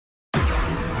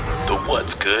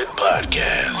What's Good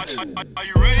podcast. Are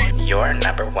you ready? Your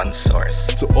number one source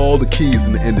to all the keys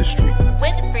in the industry.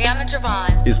 With Brianna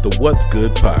Javon. It's the What's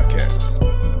Good podcast.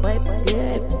 What's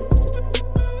good?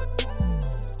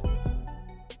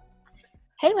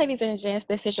 Hey, ladies and gents,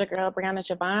 this is your girl, Brianna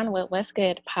Javon with What's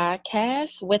Good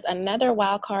podcast with another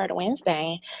Wildcard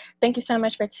Wednesday. Thank you so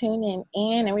much for tuning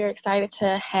in, and we're excited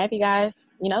to have you guys,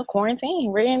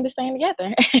 quarantine. We're in this thing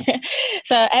together.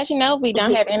 So, as you know, we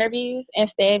don't have interviews.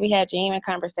 Instead, we have genuine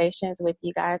conversations with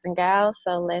you guys and gals,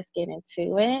 so let's get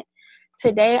into it.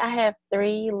 Today, I have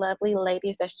three lovely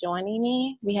ladies that's joining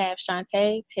me. We have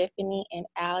Shantae, Tiffany, and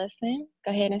Allison.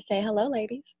 Go ahead and say hello,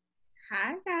 ladies.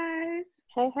 Hi, guys.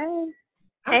 Hey.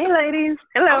 Hey, ladies.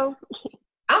 Hello.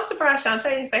 I'm surprised Shantae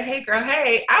didn't say, hey, girl,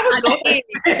 hey. I was going to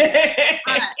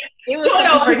Do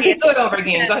it over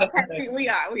again. Go ahead. We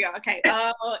are. Okay.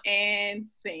 And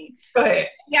scene. Go ahead.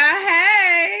 Yeah,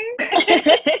 hey.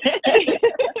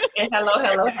 And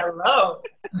hello.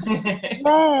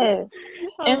 Yes.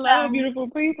 Hello, beautiful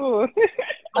people.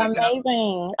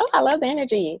 Amazing. Oh, I love the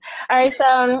energy. All right,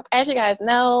 so as you guys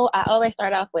know, I always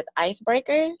start off with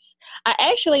icebreakers. I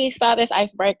actually saw this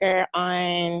icebreaker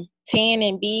on Tan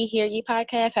and B Hear You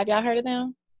podcast. Have y'all heard of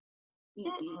them?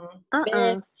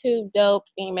 They're two dope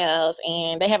females,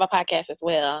 and they have a podcast as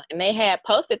well. And they had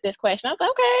posted this question. I was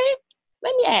like, okay,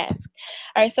 let me ask.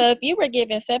 All right, so if you were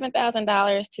given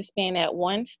 $7,000 to spend at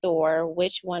one store,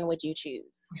 which one would you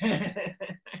choose?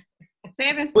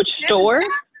 Which store?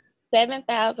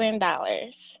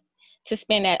 $7,000 to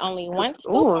spend at only one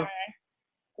store.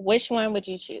 Which one would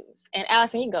you choose? And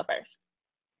Allison, you can go first.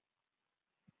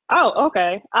 Oh,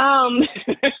 okay.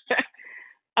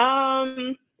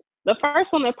 The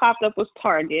first one that popped up was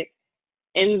Target,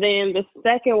 and then the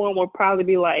second one would probably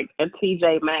be like a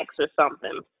TJ Maxx or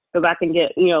something, because I can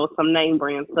get some name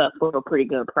brand stuff for a pretty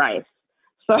good price.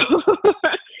 So,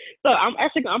 I'm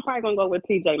probably gonna go with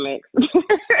TJ Maxx.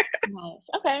 Nice.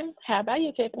 Okay. How about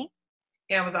you, Tiffany?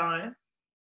 Amazon.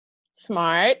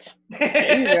 Smart.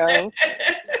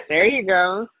 There you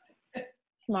go.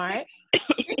 Smart.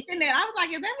 And then I was like,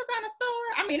 is Amazon a store?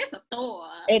 I mean, it's a store.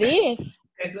 It is.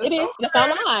 It's just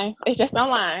online. It's just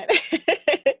online.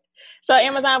 So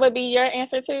Amazon would be your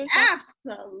answer too?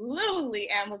 Absolutely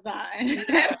Amazon.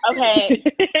 Okay.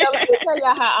 So let me tell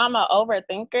y'all how I'm an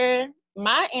overthinker.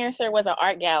 My answer was an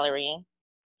art gallery.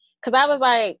 Because I was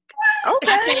like,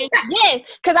 okay. Yes.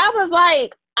 Because I was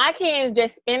like, I can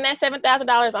just spend that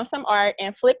 $7,000 on some art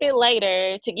and flip it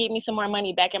later to get me some more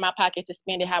money back in my pocket to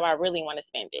spend it how I really want to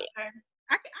spend it. Okay.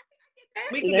 I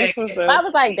get that. So I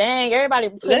was like, dang, everybody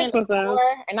putting in the store,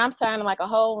 and I'm sounding like a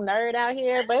whole nerd out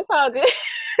here, but it's all good.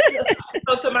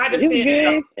 So to my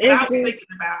defense, what I was thinking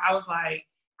about, I was like,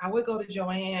 I would go to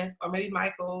Joann's or maybe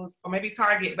Michael's or maybe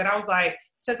Target, but I was like,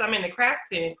 since I'm in the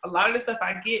crafting, a lot of the stuff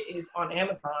I get is on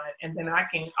Amazon, and then I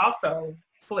can also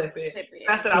flip it.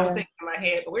 That's what I was thinking in my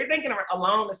head, but we're thinking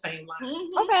along the same line.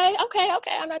 Mm-hmm. Okay.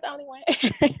 I'm not the only one.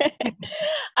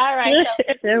 All right.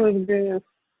 That was good.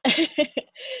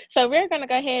 So we're going to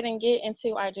go ahead and get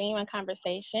into our genuine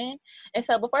conversation. And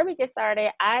so before we get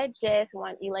started, I just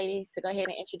want you ladies to go ahead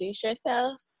and introduce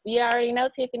yourself. You already know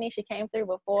Tiffany. She came through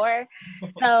before.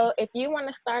 So if you want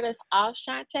to start us off,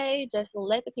 Shantae, just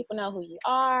let the people know who you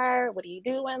are. What do you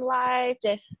do in life?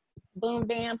 Just boom,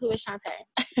 bam. Who is Shantae?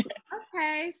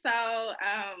 Okay, so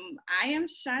I am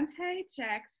Shantae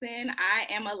Jackson. I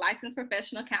am a licensed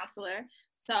professional counselor.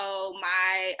 So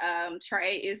my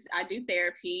trade is I do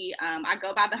therapy. I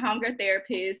go by the Homegirl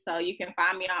Therapist. So you can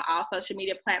find me on all social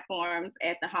media platforms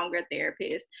at the Homegirl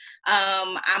Therapist.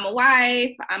 I'm a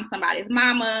wife. I'm somebody's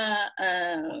mama.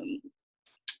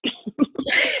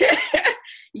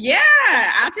 Yeah,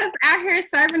 I'm just out here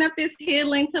serving up this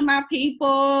healing to my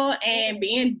people and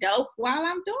being dope while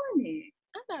I'm doing it.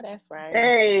 I know that's right.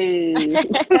 Hey.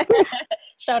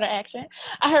 Shoulder action.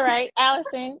 All right,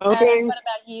 Allison. Okay. What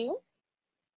about you?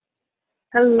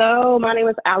 Hello, my name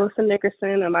is Allison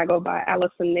Nickerson, and I go by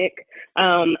Allison Nick.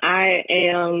 I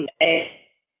am a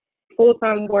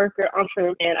full-time worker,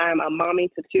 entrepreneur, and I'm a mommy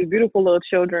to two beautiful little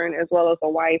children, as well as a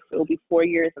wife. It will be 4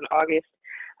 years in August.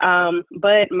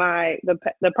 But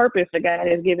the purpose that God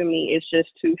has given me is just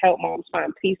to help moms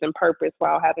find peace and purpose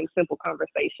while having simple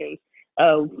conversations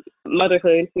of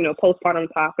motherhood, postpartum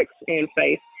topics and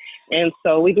faith. And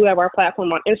so we do have our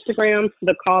platform on Instagram,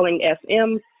 The Calling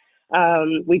SM.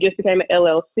 We just became an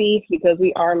LLC because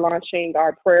we are launching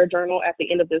our prayer journal at the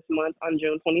end of this month on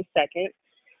June 22nd.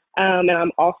 And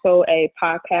I'm also a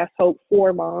podcast host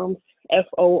for moms,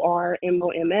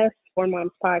 FORMOMS, for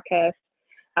moms podcast.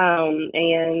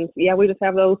 And yeah, we just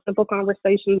have those simple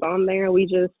conversations on there. We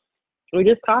just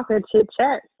talk and chit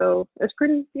chat. So it's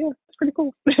pretty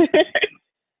cool.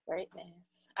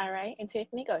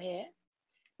 Tiffany, go ahead.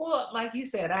 Well, like you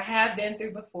said, I have been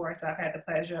through before, so I've had the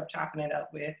pleasure of chopping it up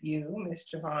with you, Miss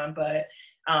Javon. But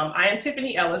I am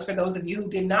Tiffany Ellis, for those of you who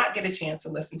did not get a chance to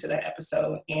listen to that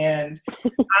episode. And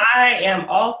I am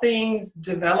all things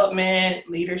development,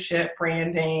 leadership,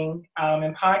 branding,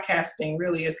 and podcasting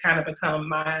really has kind of become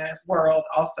my world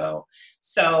also.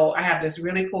 So I have this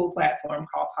really cool platform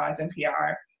called Pause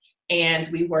NPR, and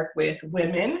we work with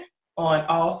women on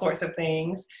all sorts of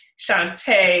things.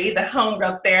 Shantae, the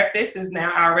homegirl therapist, is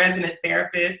now our resident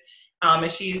therapist,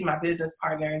 and she's my business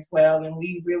partner as well. And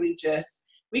we really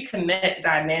we connect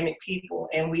dynamic people,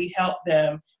 and we help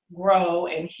them grow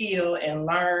and heal and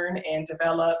learn and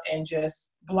develop and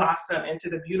just blossom into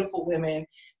the beautiful women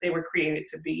they were created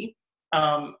to be.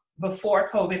 Before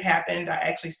COVID happened, I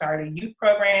actually started a youth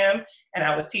program, and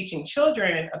I was teaching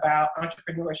children about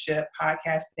entrepreneurship,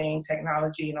 podcasting,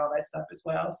 technology, and all that stuff as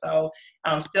well. So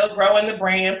I'm still growing the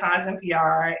brand, Pause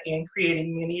NPR, and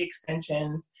creating many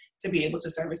extensions to be able to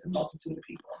service a multitude of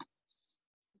people.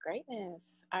 Greatness.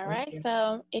 All right.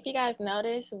 So if you guys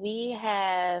notice, we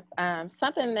have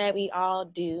something that we all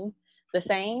do the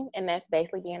same, and that's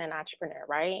basically being an entrepreneur,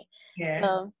 right? Yeah.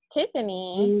 So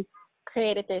Tiffany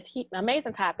created this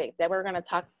amazing topic that we're going to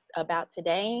talk about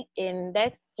today, and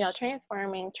that's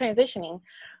transitioning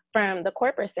from the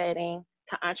corporate setting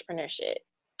to entrepreneurship.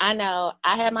 I know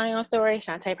I have my own story.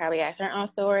 Shantae probably has her own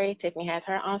story. Tiffany has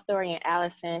her own story, and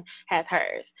Allison has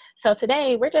hers. So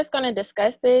today we're just going to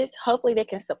discuss this. Hopefully they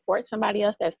can support somebody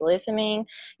else that's listening,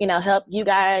 help you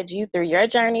guide you through your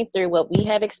journey, through what we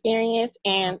have experienced.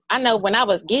 And I know when I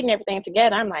was getting everything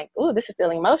together, I'm like, ooh, this is still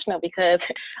emotional because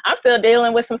I'm still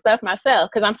dealing with some stuff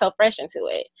myself because I'm so fresh into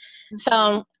it.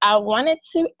 So I wanted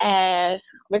to ask,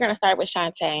 we're going to start with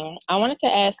Shantae. I wanted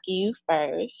to ask you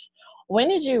first, when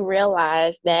did you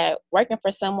realize that working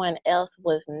for someone else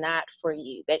was not for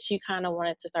you, that you kind of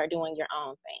wanted to start doing your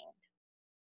own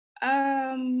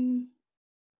thing?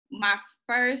 My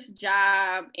first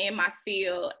job in my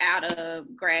field out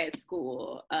of grad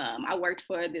school, I worked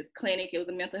for this clinic. It was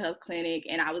a mental health clinic,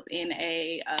 and I was in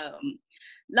a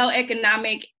low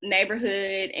economic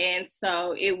neighborhood, and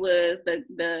so it was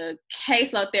the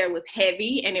caseload there was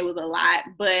heavy and it was a lot,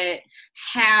 but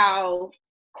how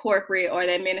corporate or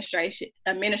the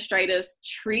administrators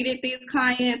treated these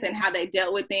clients and how they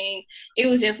dealt with things, it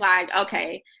was just like,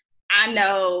 okay, I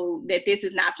know that this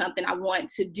is not something I want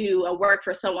to do or work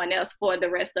for someone else for the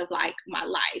rest of like my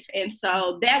life. And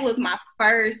so that was my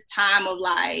first time of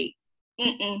like,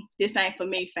 this ain't for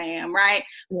me, fam, right?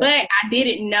 Yeah. But I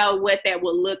didn't know what that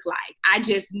would look like. I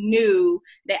just knew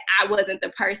that I wasn't the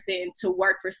person to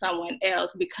work for someone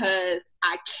else because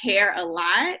I care a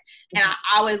lot and I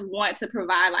always want to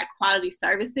provide like quality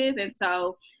services. And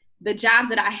so the jobs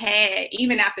that I had,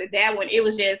 even after that one,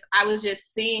 I was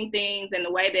just seeing things and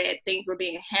the way that things were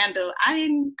being handled, I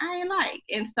didn't like.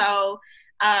 And so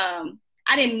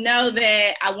I didn't know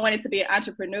that I wanted to be an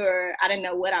entrepreneur. I didn't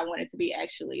know what I wanted to be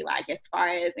actually, like as far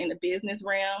as in the business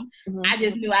realm. I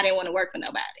just knew I didn't want to work for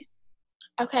nobody.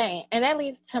 Okay, and that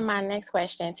leads to my next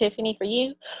question. Tiffany, for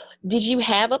you, did you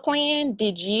have a plan?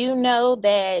 Did you know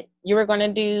that you were going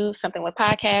to do something with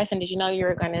podcasts, and did you know you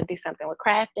were going to do something with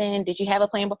crafting? Did you have a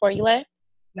plan before you left?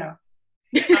 No.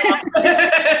 So,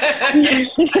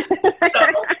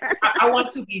 I want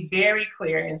to be very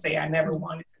clear and say I never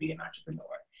wanted to be an entrepreneur.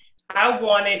 I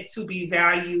wanted to be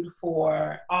valued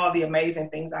for all the amazing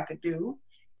things I could do.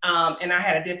 And I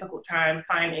had a difficult time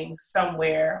finding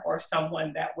somewhere or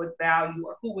someone that would value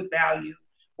or who would value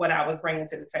what I was bringing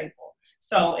to the table.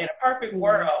 So in a perfect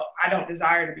world, I don't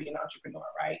desire to be an entrepreneur,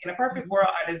 right? In a perfect world,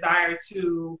 I desire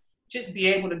to just be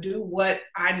able to do what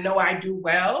I know I do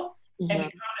well and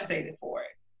be compensated for it.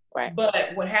 Right.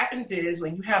 But what happens is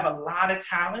when you have a lot of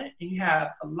talent and you have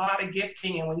a lot of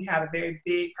gifting and when you have a very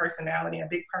big personality, a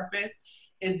big purpose,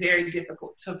 it's very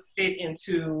difficult to fit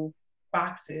into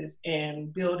boxes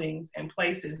and buildings and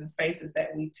places and spaces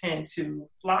that we tend to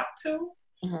flock to.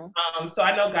 So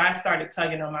I know God started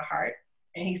tugging on my heart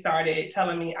and he started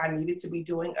telling me I needed to be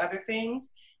doing other things.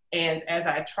 And as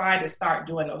I tried to start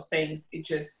doing those things, it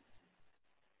just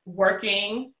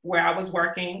working where I was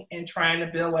working and trying to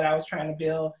build what I was trying to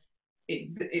build,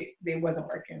 it wasn't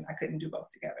working. I couldn't do both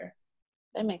together.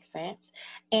 That makes sense.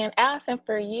 And Allison,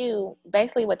 for you,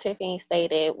 basically what Tiffany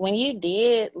stated, when you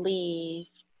did leave,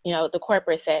 the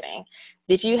corporate setting,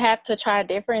 did you have to try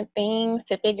different things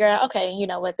to figure out, okay, you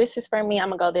know what, this is for me, I'm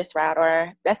gonna go this route,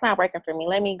 or that's not working for me,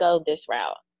 let me go this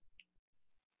route?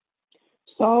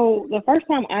 So the first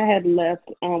time I had left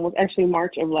was actually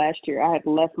March of last year. I had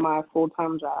left my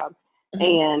full-time job.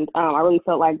 And I really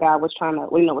felt like God was trying to,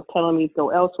 was telling me to go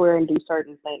elsewhere and do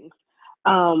certain things.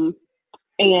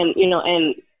 And,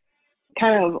 and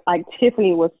kind of like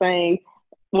Tiffany was saying,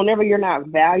 whenever you're not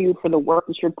valued for the work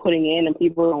that you're putting in and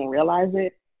people don't realize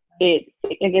it,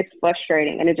 it gets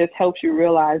frustrating, and it just helps you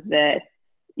realize that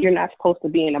you're not supposed to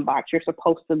be in a box. You're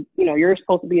supposed to, you're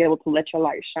supposed to be able to let your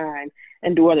light shine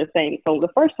and do other things. So the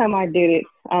first time I did it,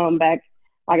 back,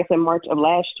 like I said, March of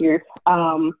last year,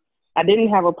 I didn't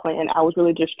have a plan. I was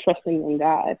really just trusting in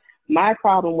God. My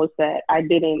problem was that I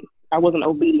wasn't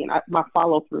obedient. My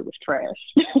follow through was trash.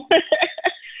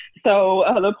 So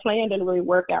the plan didn't really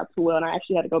work out too well, and I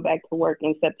actually had to go back to work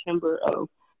in September of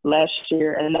last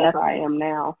year, and that's where I am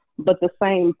now. But the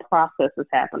same process is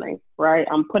happening, right?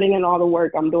 I'm putting in all the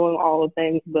work, I'm doing all the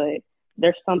things, but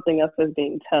there's something else that's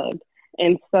being tugged.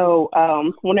 And so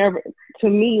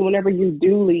whenever you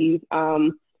do leave,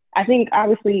 I think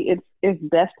obviously it's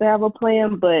best to have a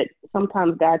plan, but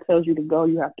sometimes God tells you to go,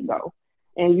 you have to go.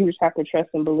 And you just have to trust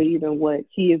and believe in what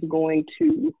he is going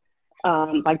to,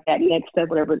 like that next step,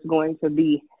 whatever it's going to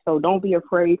be. So don't be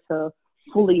afraid to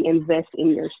fully invest in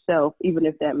yourself, even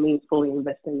if that means fully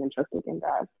investing and trusting in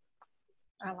God.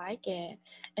 I like it.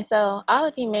 And so all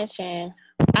of you mentioned,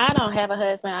 I don't have a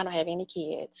husband, I don't have any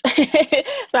kids.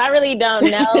 So I really don't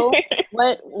know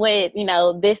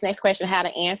this next question, how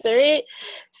to answer it.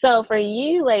 So for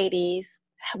you ladies,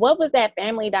 what was that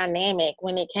family dynamic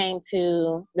when it came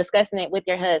to discussing it with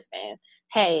your husband?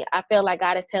 Hey, I feel like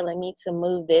God is telling me to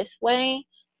move this way.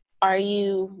 Are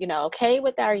you, okay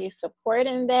with that? Are you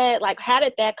supporting that? Like, how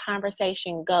did that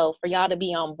conversation go for y'all to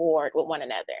be on board with one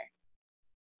another?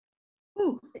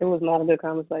 It was not a good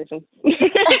conversation.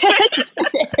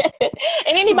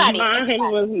 And anybody? Mine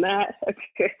was not,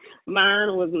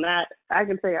 I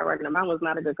can tell you right now, mine was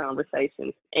not a good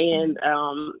conversation. And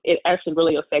it actually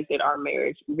really affected our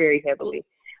marriage very heavily.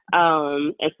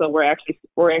 And so we're actually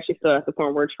still at the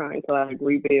point where we're trying to like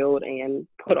rebuild and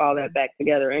put all that back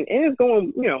together. And it's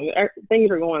going, things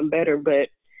are going better. But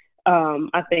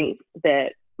I think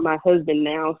that my husband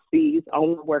now sees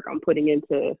all the work I'm putting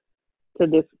into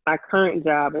this my current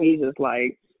job, and he's just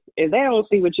like, if they don't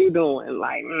see what you're doing,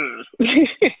 like,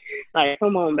 like,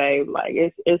 come on, babe, like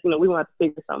it's we want to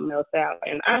figure something else out.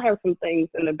 And I have some things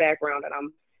in the background that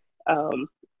I'm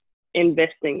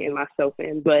investing in myself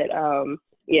in, but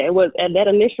yeah, it was at that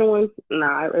initial one.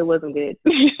 Nah, it wasn't good.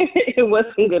 It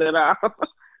wasn't good at all.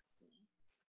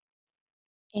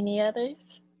 Any others?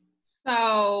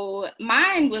 So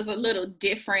mine was a little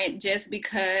different just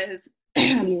because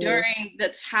during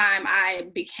the time I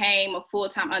became a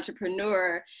full-time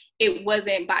entrepreneur, it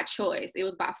wasn't by choice, it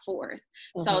was by force.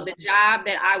 So the job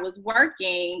that I was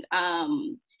working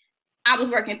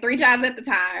 3 jobs at the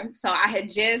time. So I had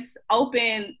just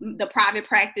opened the private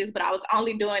practice, but I was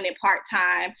only doing it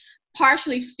part-time.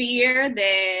 Partially fear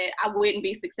that I wouldn't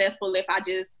be successful if I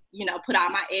just, put all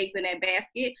my eggs in that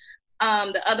basket.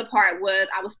 The other part was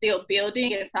I was still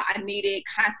building, and so I needed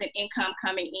constant income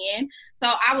coming in.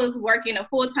 So I was working a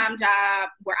full-time job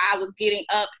where I was getting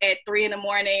up at 3 a.m.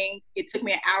 It took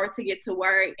me an hour to get to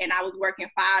work, and I was working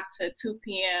 5 to 2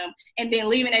 p.m. and then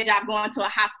leaving that job, going to a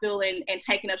hospital and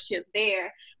taking up shifts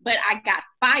there. But I got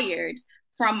fired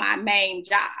from my main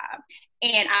job.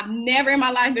 And I've never in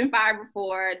my life been fired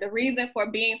before. The reason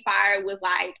for being fired was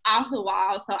like off the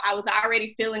wall. So I was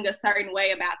already feeling a certain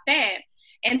way about that.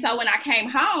 And so when I came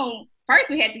home, first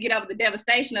we had to get over the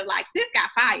devastation of like, sis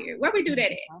got fired. Where we do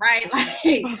that at, right? Like,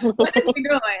 what is we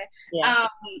doing? Yeah.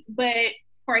 But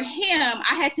for him,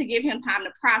 I had to give him time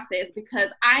to process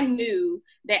because I knew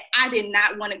that I did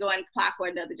not want to go and apply for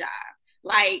another job.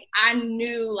 Like, I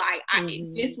knew, like,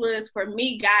 this was, for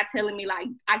me, God telling me, like,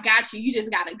 I got you. You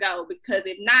just got to go. Because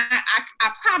if not,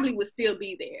 I probably would still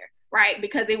be there, right?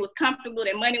 Because it was comfortable.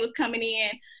 That money was coming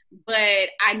in. But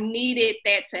I needed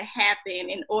that to happen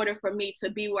in order for me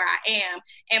to be where I am.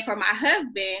 And for my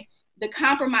husband, the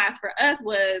compromise for us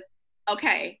was,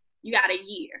 okay, you got a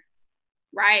year,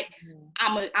 right?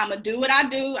 I'm gonna do what I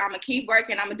do. I'm gonna keep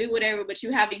working. I'm gonna do whatever, but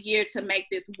you have a year to make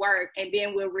this work. And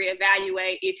then we'll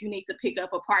reevaluate if you need to pick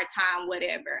up a part-time,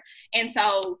 whatever. And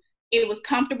so it was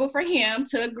comfortable for him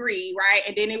to agree, right?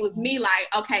 And then it was me like,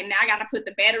 okay, now I got to put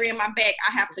the battery in my back.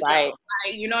 I have to go. Right?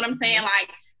 You know what I'm saying?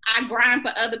 Like, I grind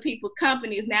for other people's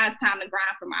companies. Now it's time to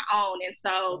grind for my own. And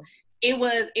so it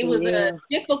was a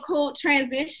difficult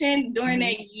transition during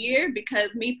that year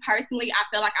because me personally, I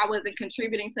felt like I wasn't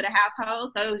contributing to the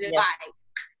household. So it was just like,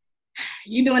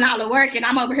 you doing all the work and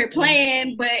I'm over here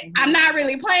playing, but I'm not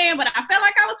really playing, but I felt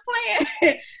like I was playing.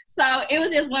 So it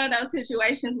was just one of those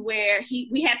situations where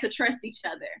we had to trust each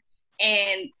other.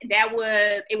 And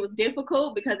it was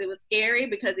difficult because it was scary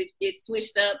because it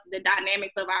switched up the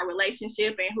dynamics of our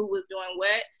relationship and who was doing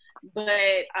what.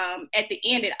 but at the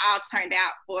end, it all turned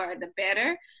out for the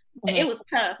better. It was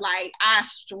tough. Like, I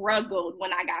struggled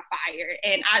when I got fired,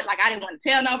 and I didn't want to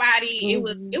tell nobody. It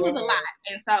was a lot,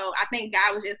 and so I think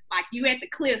God was just like, "You at the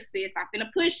cliff, sis. I'm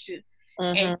gonna push you,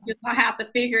 and you just gonna have to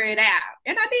figure it out."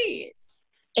 And I did.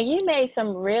 And you made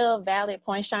some real valid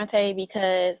points, Shantae,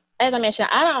 because as I mentioned,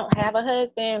 I don't have a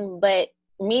husband, but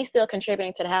me still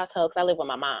contributing to the household because I live with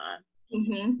my mom.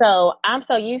 So I'm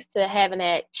so used to having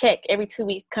that check every 2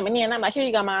 weeks coming in. I'm like, here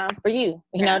you go, Mom, for you.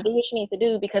 You know, do what you need to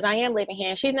do, because I am living here.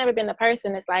 And she's never been the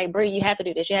person that's like, Bree, you have to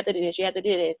do this. You have to do this. You have to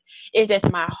do this. It's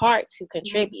just my heart to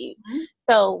contribute.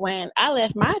 So when I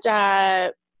left my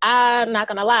job, I'm not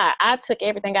going to lie, I took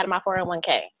everything out of my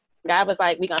 401k. God was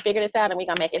like, we're going to figure this out and we're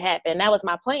going to make it happen. That was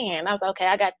my plan. I was like, okay,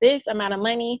 I got this amount of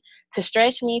money to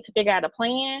stretch me to figure out a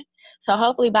plan. So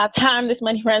hopefully by the time this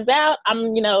money runs out,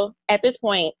 I'm, at this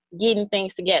point, getting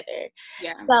things together.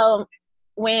 Yeah. So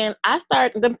when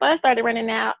the funds started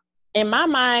running out, in my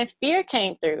mind, fear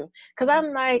came through. Because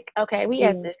I'm like, okay, we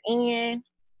at this end.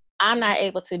 I'm not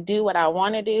able to do what I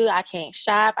want to do. I can't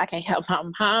shop. I can't help my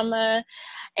mama.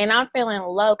 And I'm feeling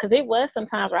low, because it was some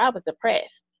times where I was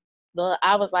depressed. But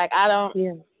I was like,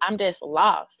 I'm just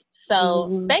lost.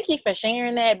 So thank you for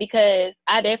sharing that, because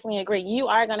I definitely agree. You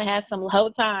are going to have some low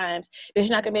times, because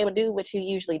you're not going to be able to do what you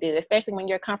usually do, especially when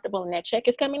you're comfortable and that check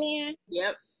is coming in.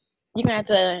 Yep. You're going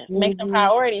to have to make some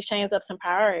priorities, change up some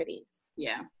priorities.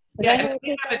 Yeah. Yeah,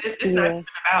 it's not even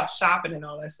about shopping and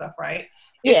all that stuff, right?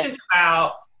 It's just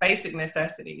about basic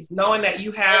necessities, knowing that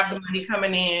you have the money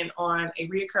coming in on a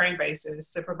reoccurring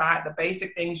basis to provide the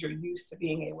basic things you're used to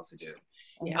being able to do.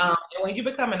 And when you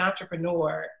become an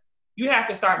entrepreneur, you have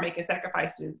to start making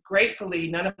sacrifices. Gratefully,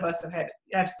 none of us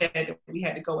have said that we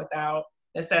had to go without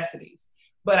necessities.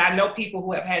 But I know people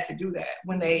who have had to do that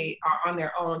when they are on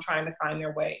their own trying to find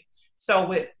their way. So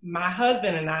with my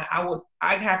husband and I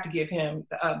have to give him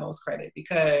the utmost credit,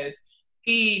 because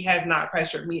he has not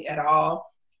pressured me at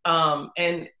all.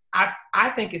 And I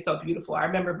think it's so beautiful. I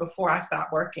remember before I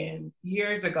stopped working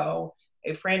years ago,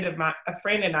 a friend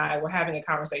and I were having a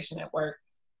conversation at work,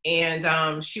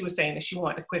 and she was saying that she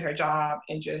wanted to quit her job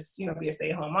and just, be a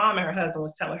stay-at-home mom, and her husband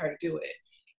was telling her to do it.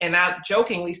 And I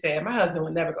jokingly said, my husband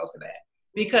would never go for that,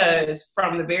 because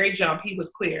from the very jump, he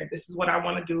was clear. This is what I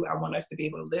want to do. I want us to be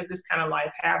able to live this kind of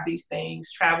life, have these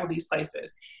things, travel these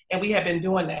places. And we have been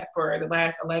doing that for the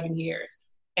last 11 years.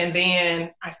 And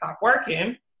then I stopped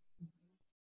working,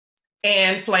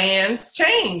 and plans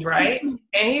change, right? And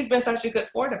he's been such a good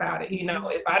sport about it.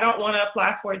 If I don't want to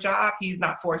apply for a job, he's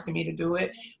not forcing me to do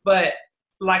it. But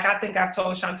like, I think I've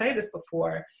told Shantae this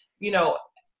before,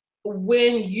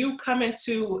 when you come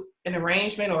into an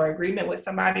arrangement or agreement with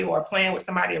somebody, or a plan with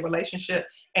somebody, a relationship,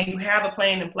 and you have a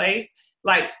plan in place,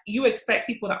 like, you expect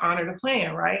people to honor the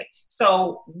plan, right?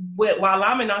 So while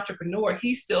I'm an entrepreneur,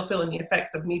 he's still feeling the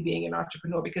effects of me being an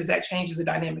entrepreneur, because that changes the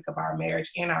dynamic of our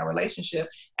marriage and our relationship,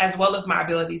 as well as my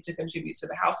ability to contribute to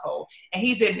the household. And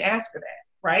he didn't ask for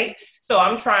that, right? So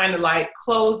I'm trying to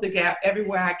close the gap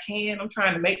everywhere I can. I'm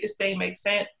trying to make this thing make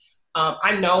sense.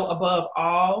 I know above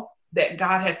all that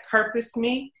God has purposed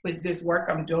me with this work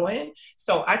I'm doing.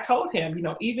 So I told him,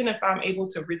 even if I'm able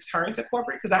to return to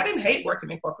corporate, because I didn't hate working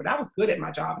in corporate. I was good at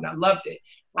my job and I loved it.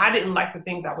 I didn't like the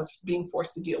things I was being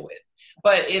forced to deal with.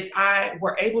 But if I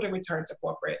were able to return to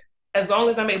corporate, as long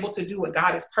as I'm able to do what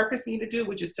God has purposed me to do,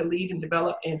 which is to lead and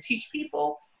develop and teach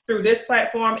people through this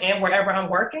platform and wherever I'm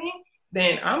working,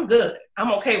 then I'm good.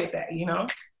 I'm okay with that,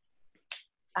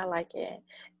 I like it.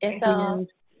 And so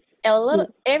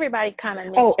everybody kind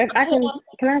of. Oh, if I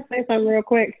can I say something real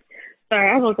quick? Sorry,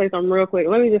 I was going to say something real quick.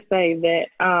 Let me just say that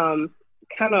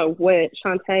kind of what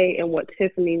Shantae and what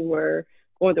Tiffany were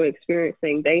going through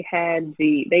experiencing, they had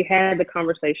the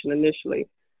conversation initially.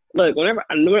 Look,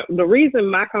 the reason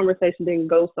my conversation didn't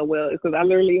go so well is because I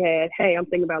literally had, hey, I'm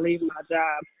thinking about leaving my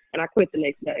job, and I quit the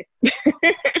next day.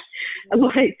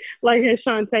 like as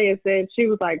Shantae had said, she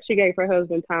was like, she gave her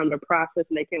husband time to process,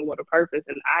 and they came with a purpose,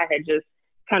 and I had just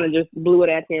kind of just blew it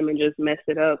at him and just messed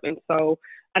it up. And so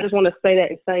I just want to say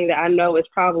that, and saying that I know it's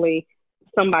probably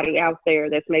somebody out there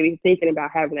that's maybe thinking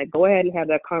about having that. Go ahead and have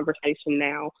that conversation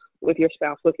now with your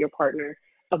spouse, with your partner,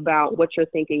 about what you're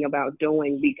thinking about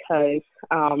doing, because,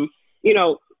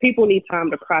 people need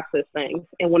time to process things.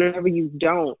 And whenever you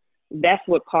don't, that's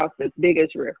what caused the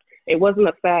biggest rift. It wasn't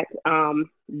the fact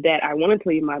that I wanted to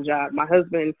leave my job. My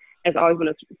husband has always been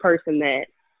a person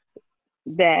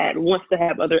that wants to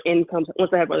have other incomes,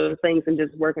 wants to have other things than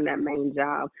just working that main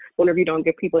job. Whenever you don't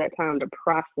give people that time to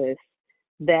process,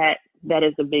 that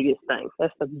is the biggest thing.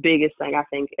 That's the biggest thing I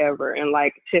think ever. And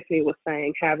like Tiffany was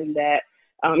saying, having that,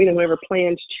 whenever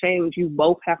plans change, you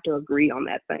both have to agree on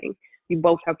that thing. you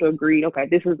both have to agree, okay,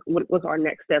 this is what's our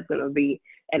next step going to be.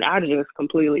 And I just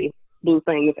completely blew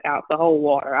things out the whole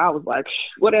water. I was like,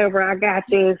 whatever, I got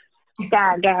this.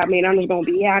 God got me, and I'm just going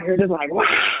to be out here just like, wow.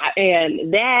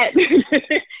 And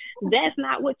that's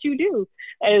not what you do.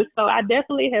 And so I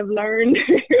definitely have learned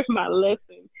my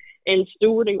lesson, and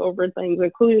stewarding over things,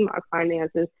 including my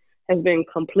finances, has been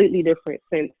completely different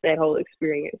since that whole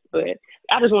experience. But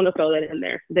I just want to throw that in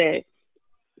there, that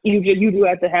you do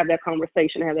have to have that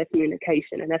conversation, have that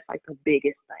communication, and that's like the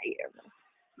biggest thing ever.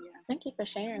 Yeah. Thank you for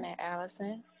sharing that,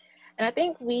 Allison. And I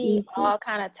think we all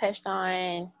kind of touched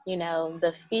on, you know,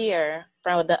 the fear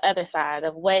from the other side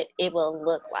of what it will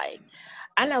look like.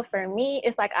 I know for me,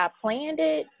 it's like I planned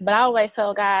it, but I always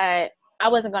told God I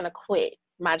wasn't going to quit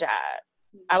my job.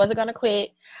 I wasn't going to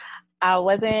quit. I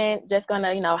wasn't just going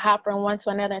to, you know, hop from one to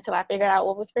another until I figured out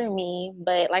what was for me.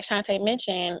 But like Shantae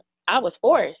mentioned, I was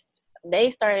forced.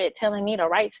 They started telling me to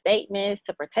write statements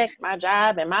to protect my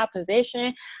job and my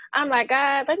position. I'm like,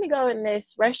 God, let me go in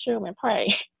this restroom and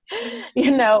pray.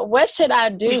 You know, what should I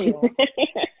do?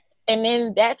 And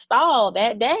then that stalled.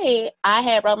 That day, I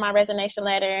had wrote my resignation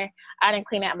letter. I didn't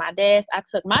clean out my desk. I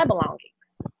took my belongings.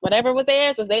 Whatever was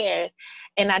theirs was theirs.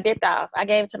 And I dipped off. I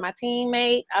gave it to my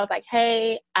teammate. I was like,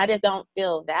 hey, I just don't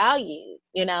feel valued.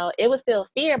 You know, it was still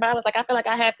fear, but I was like, I feel like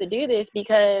I have to do this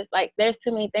because, like, there's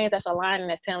too many things that's aligning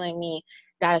that's telling me,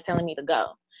 God is telling me to go.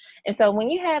 And so when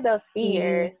you have those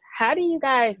fears, how do you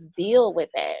guys deal with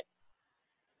that?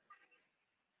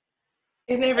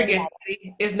 It never gets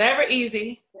easy. It's never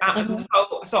easy.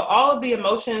 So all of the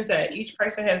emotions that each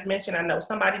person has mentioned, I know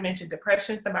somebody mentioned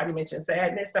depression, somebody mentioned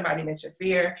sadness, somebody mentioned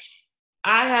fear.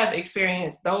 I have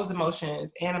experienced those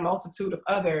emotions and a multitude of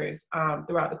others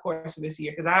throughout the course of this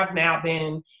year, because I've now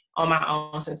been on my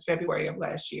own since February of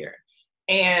last year.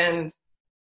 And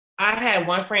I had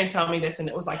one friend tell me this, and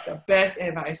it was like the best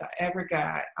advice I ever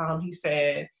got. He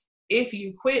said, if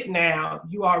you quit now,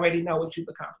 you already know what you've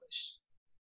accomplished.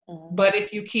 But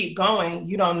if you keep going,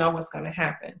 you don't know what's going to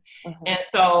happen. And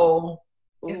so,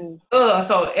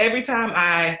 so every time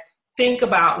I think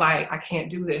about, like, I can't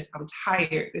do this, I'm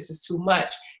tired, this is too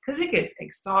much, because it gets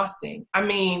exhausting. I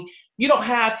mean, you don't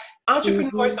have,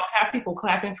 entrepreneurs don't have people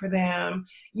clapping for them.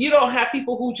 You don't have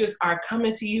people who just are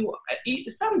coming to you.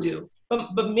 Some do,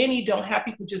 but many don't have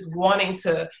people just wanting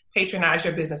to patronize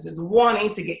your businesses, wanting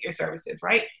to get your services,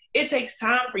 right? It takes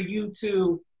time for you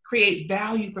to create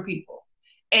value for people.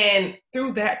 And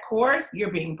through that course, you're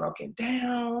being broken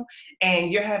down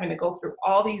and you're having to go through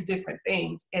all these different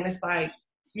things. And it's like,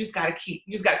 you just gotta keep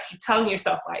telling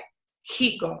yourself, like,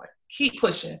 keep going, keep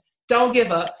pushing. Don't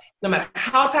give up. No matter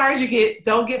how tired you get,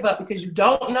 don't give up, because you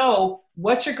don't know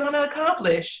what you're gonna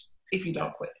accomplish if you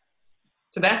don't quit.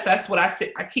 So that's what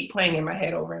I keep playing in my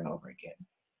head over and over again.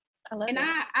 I love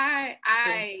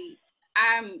it.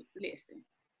 I'm listen,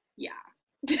 yeah.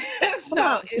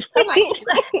 So it's like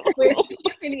with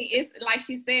Tiffany, it's like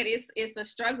she said, it's a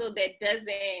struggle that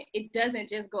doesn't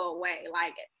just go away.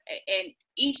 Like, and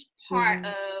each part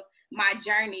of my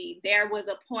journey, there was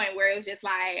a point where it was just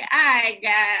like, all right,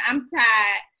 God, I'm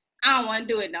tired. I don't want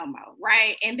to do it no more,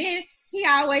 right? And then he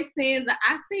always sends a,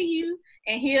 I see you,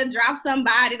 and he'll drop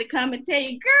somebody to come and tell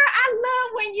you, girl, I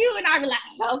love when you, and I'll be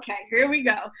like, okay, here we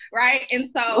go, right? And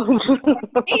so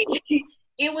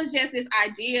it was just this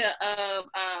idea of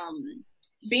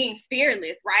being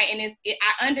fearless, right? And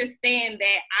I understand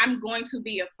that I'm going to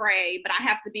be afraid, but I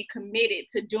have to be committed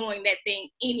to doing that thing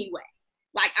anyway.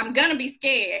 Like, I'm going to be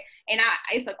scared. And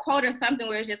it's a quote or something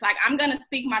where it's just like, I'm going to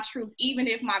speak my truth, even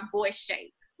if my voice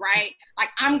shakes, right? Like,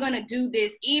 I'm going to do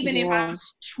this, even if I'm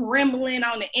trembling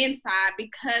on the inside,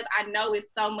 because I know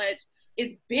it's so much,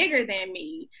 it's bigger than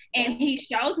me. And he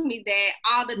shows me that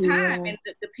all the time, and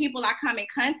the people I come in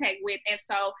contact with. And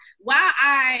so while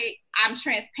I'm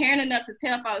transparent enough to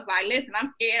tell folks, like, listen, I'm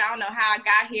scared. I don't know how I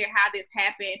got here, how this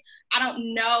happened. I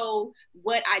don't know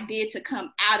what I did to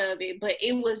come out of it, but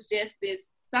it was just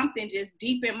something just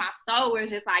deep in my soul where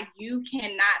it's just like, you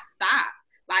cannot stop.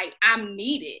 Like, I'm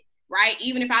needed. Right?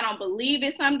 Even if I don't believe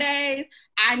it some days,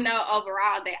 I know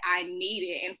overall that I need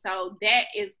it. And so that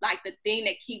is like the thing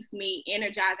that keeps me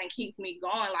energized and keeps me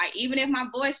going. Like, even if my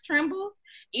voice trembles,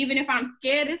 even if I'm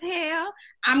scared as hell,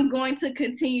 I'm going to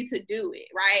continue to do it.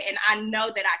 Right? And I know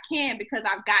that I can, because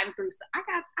I've gotten through.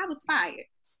 I was fired.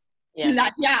 Yeah.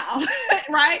 Like y'all,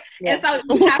 right? Yeah. And so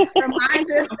you have to remind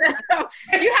yourself,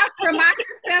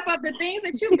 of the things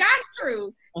that you've gotten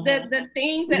through, the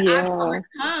things that I've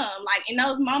overcome. Like, in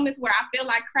those moments where I feel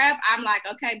like crap, I'm like,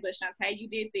 okay, but Shantae, you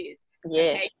did this.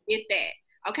 Yeah. Shantae, you did that.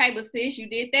 okay, but sis, you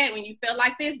did that when you felt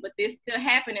like this, but this still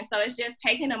happened. And so it's just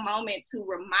taking a moment to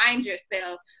remind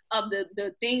yourself of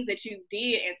the things that you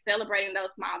did and celebrating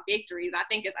those small victories. I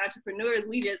think as entrepreneurs,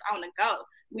 we just on the go.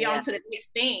 We on to the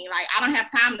next thing. Like, I don't have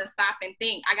time to stop and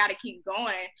think. I got to keep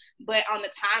going. But on the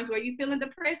times where you're feeling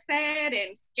depressed, sad,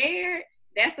 and scared,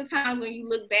 that's the time when you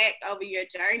look back over your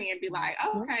journey and be like,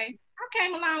 oh, okay, I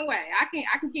came a long way. I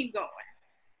can keep going.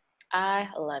 I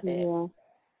love it. Yeah.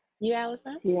 You,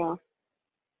 Allison? Yeah.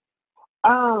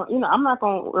 I'm not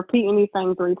gonna repeat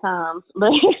anything 3 times,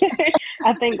 but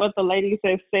I think what the ladies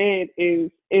have said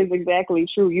is exactly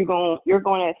true. You're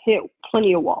gonna hit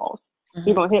plenty of walls. Mm-hmm.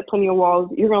 You're gonna hit plenty of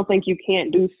walls. You're gonna think you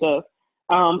can't do stuff.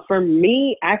 For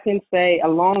me, I can say,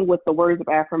 along with the words of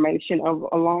affirmation,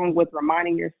 along with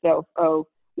reminding yourself of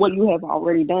what you have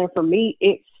already done. For me,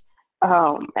 it's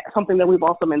something that we've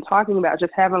also been talking about.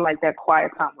 Just having like that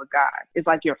quiet time with God is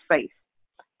like your faith.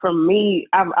 For me,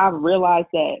 I've realized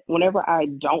that whenever I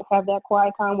don't have that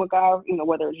quiet time with God,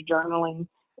 whether it's journaling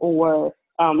or,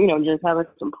 just having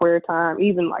some prayer time,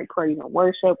 even like praise and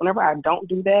worship, whenever I don't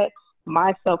do that,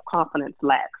 my self-confidence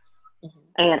lacks. Mm-hmm.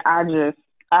 And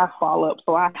I fall up.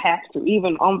 So I have to.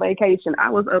 Even on vacation, I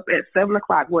was up at 7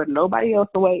 o'clock with nobody else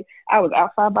awake. I was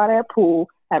outside by that pool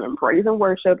having praise and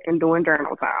worship and doing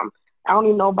journal time. I don't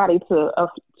need nobody to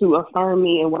affirm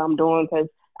me and what I'm doing, because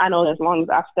I know as long as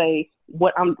I stay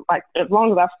as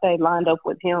long as I stay lined up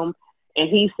with him and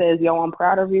he says, yo, I'm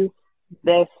proud of you,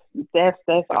 that's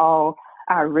all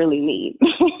I really need.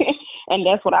 And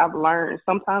that's what I've learned.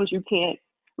 Sometimes you can't,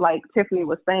 like Tiffany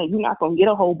was saying, you're not going to get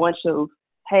a whole bunch of,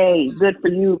 hey, good for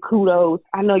you, kudos,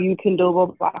 I know you can do blah,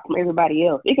 blah, blah, from everybody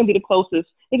else. It can be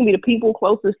the people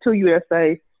closest to you that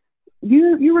say,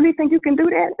 you really think you can do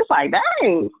that? It's like,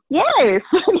 dang, yes.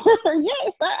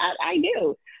 Yes, I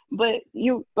do. But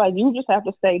you just have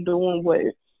to stay doing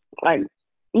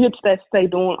you just have to stay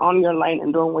doing on your lane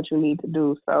and doing what you need to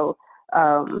do. So,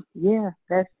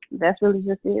 that's really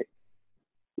just it.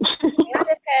 I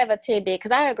just have a tidbit,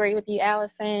 because I agree with you,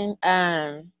 Allison.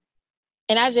 And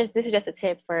this is just a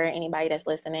tip for anybody that's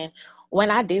listening. When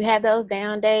I do have those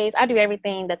down days, I do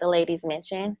everything that the ladies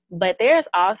mentioned. But there's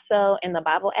also in the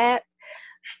Bible app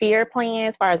fear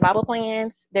plans. As far as Bible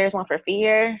plans, there's one for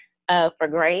fear, for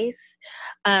grace.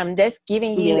 That's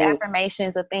giving you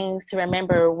affirmations of things to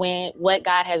remember what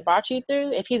God has brought you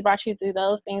through. If he's brought you through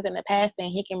those things in the past, then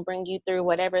he can bring you through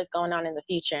whatever is going on in the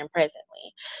future and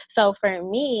presently. So for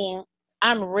me,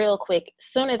 I'm real quick. As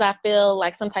soon as I feel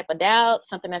like some type of doubt,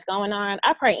 something that's going on,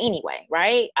 I pray anyway,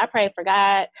 right? I pray for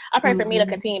God. I pray for me to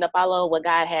continue to follow what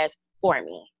God has for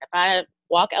me. If I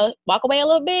walk away a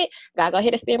little bit, God go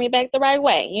ahead and steer me back the right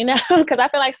way, because I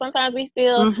feel like sometimes we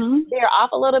still veer off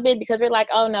a little bit because we're like,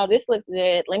 oh no, this looks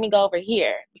good, let me go over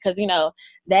here, because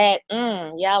that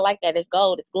I like that, it's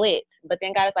gold, it's glitz. But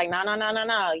then God is like,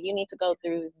 no, you need to go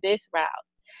through this route.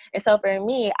 And so for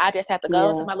me, I just have to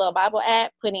go to my little Bible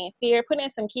app, put in fear, put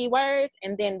in some keywords,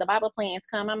 and then the Bible plans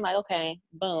come. I'm like, okay,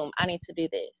 boom, I need to do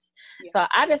this. Yeah. So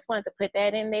I just wanted to put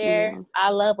that in there. Yeah. I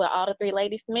love what all the 3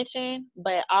 ladies mentioned,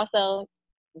 but also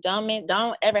don't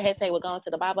ever hesitate with going to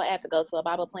the Bible app to go to a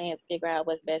Bible plan to figure out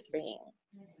what's best for you.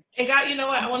 And God, you know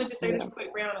what? I want to just say this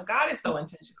quick, Brianna. God is so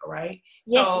intentional, right?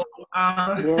 Yes. So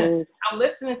I'm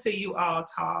listening to you all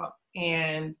talk,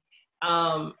 and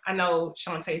I know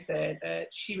Shantae said that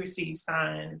she received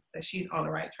signs that she's on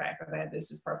the right track, or that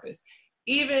this is purpose.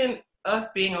 Even us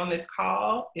being on this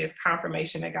call is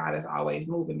confirmation that God is always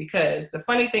moving, because the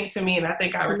funny thing to me, and I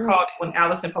think I recalled it when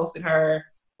Allison posted her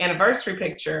anniversary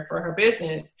picture for her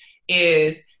business,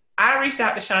 is I reached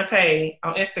out to Shantae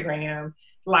on Instagram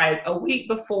like a week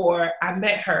before I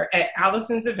met her at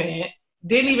Allison's event.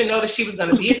 Didn't even know that she was going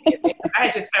to be at the event. I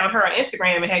had just found her on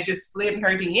Instagram and had just slid in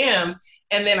her DMs.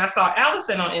 And then I saw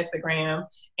Allison on Instagram,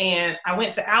 and I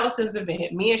went to Allison's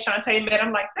event. Me and Shantae met.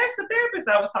 I'm like, that's the therapist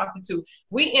I was talking to.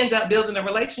 We end up building a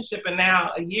relationship, and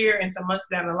now a year and some months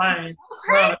down the line,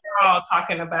 we're on a call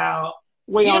talking about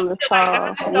on the call.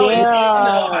 Like, so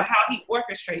about how he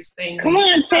orchestrates things. Come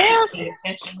on, Tim. Pay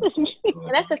attention.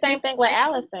 And that's the same thing with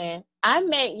Allison. I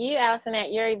met you, Allison,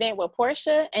 at your event with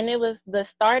Portia, and it was the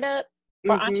startup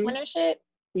for entrepreneurship.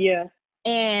 Yeah.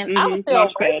 And I was still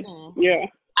working. Yeah.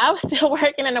 I was still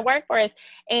working in the workforce,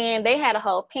 and they had a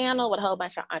whole panel with a whole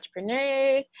bunch of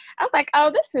entrepreneurs. I was like,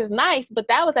 oh, this is nice. But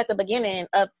that was at the beginning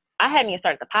of, I hadn't even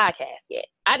started the podcast yet.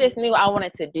 I just knew I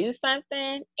wanted to do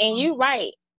something. And you're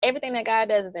right. Everything that God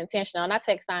does is intentional, and I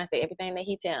take signs to everything that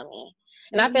he tells me.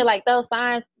 And I feel like those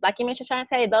signs, like you mentioned,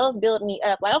 Shantae, those build me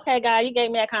up. Like, okay, God, you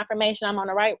gave me that confirmation. I'm on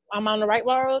the right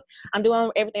road. I'm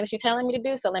doing everything that you're telling me to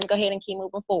do. So let me go ahead and keep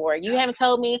moving forward. You haven't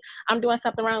told me I'm doing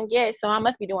something wrong yet, so I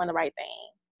must be doing the right thing.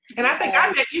 And I think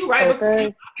I met you right before you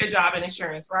got your job in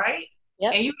insurance, right?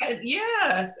 Yep. And you had,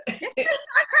 yes.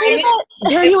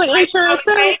 Girl, you in insurance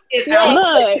too?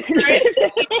 Look.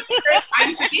 I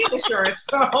used to be in insurance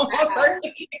for almost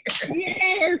 13 years.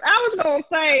 Yes, I was going to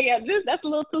say, that's a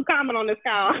little too common on this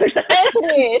call.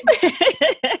 It is.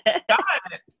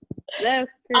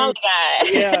 That's true. Oh, God.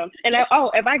 Yeah. And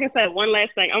if I can say one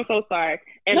last thing, I'm so sorry.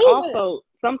 And also,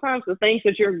 sometimes the things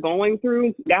that you're going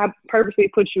through, God purposely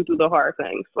puts you through the hard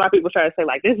things. A lot of people try to say,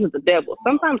 like, this is the devil.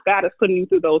 Sometimes God is putting you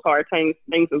through those hard things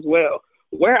as well.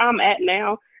 Where I'm at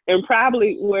now, and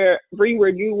probably where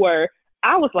you were,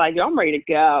 I was like, yo, I'm ready to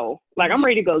go. Like, I'm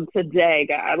ready to go today,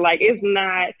 God. Like, it's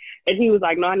not. And he was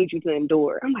like, no, I need you to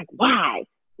endure. I'm like, why?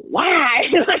 Why?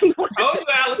 Like, told you,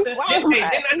 Allison. Didn't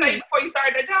I tell you before you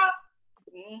started that job?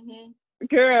 Mm-hmm.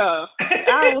 Girl,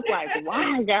 I was like,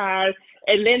 why, God?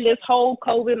 And then this whole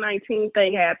COVID-19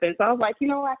 thing happened. So I was like, you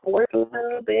know, I can work a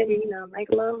little bit, make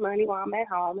a little money while I'm at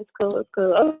home. It's cool.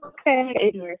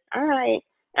 Okay. All right.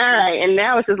 And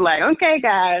now it's just like, okay,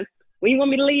 guys, when you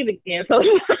want me to leave again? So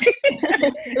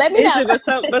let me know.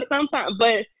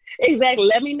 But exactly,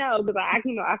 let me know, because I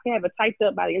can have it typed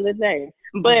up by the end of the day.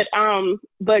 But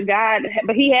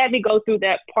he had me go through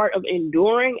that part of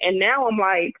enduring, and now I'm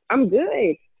like, I'm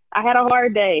good. I had a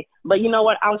hard day, but you know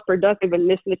what? I was productive in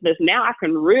this. Now I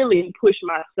can really push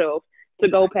myself to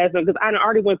go past them, because I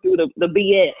already went through the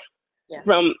BS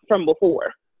from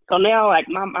before. So now, like,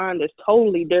 my mind is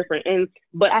totally different.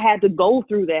 But I had to go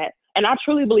through that. And I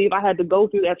truly believe I had to go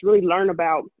through that to really learn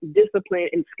about discipline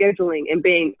and scheduling and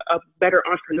being a better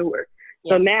entrepreneur.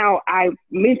 Yeah. So now I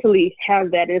mentally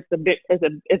have that as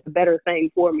a better thing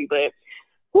for me. But,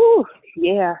 whew,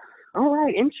 yeah. All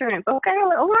right, insurance. Okay,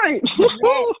 all right.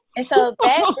 And so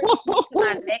that brings me to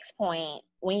my next point.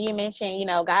 When you mentioned,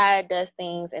 God does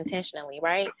things intentionally,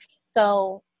 right?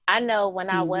 So I know when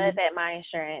I was at my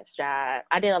insurance job,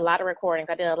 I did a lot of recordings.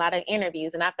 I did a lot of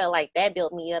interviews, and I felt like that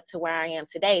built me up to where I am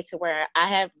today, to where I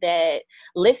have that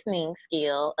listening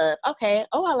skill of, okay,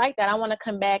 oh, I like that. I want to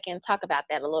come back and talk about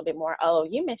that a little bit more. Oh,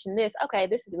 you mentioned this. Okay,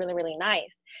 this is really, really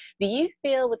nice. Do you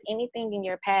feel with anything in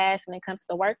your past when it comes to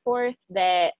the workforce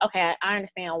that, okay, I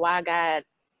understand why God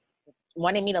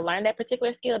wanted me to learn that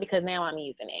particular skill, because now I'm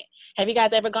using it? Have you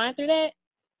guys ever gone through that?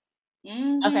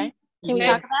 Mm-hmm. Okay. Can we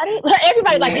talk about it?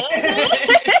 Everybody like,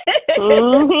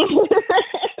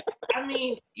 I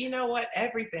mean, you know what?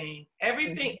 Everything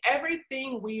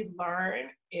we've learned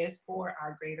is for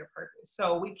our greater purpose.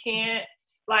 So we can't,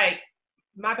 like,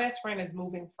 my best friend is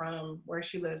moving from where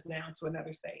she lives now to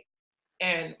another state.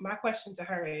 And my question to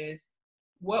her is,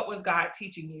 what was God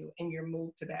teaching you in your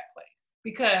move to that place?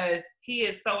 Because he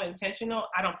is so intentional.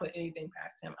 I don't put anything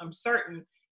past him. I'm certain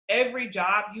every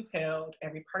job you've held,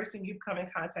 every person you've come in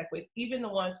contact with, even the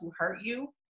ones who hurt you,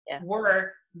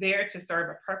 were there to serve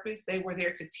a purpose. They were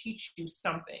there to teach you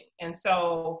something. And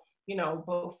so,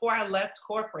 before I left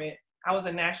corporate, I was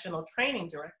a national training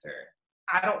director.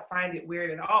 I don't find it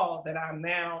weird at all that I'm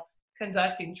now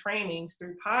conducting trainings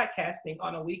through podcasting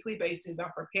on a weekly basis.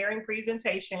 I'm preparing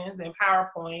presentations and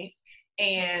PowerPoints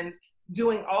and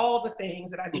doing all the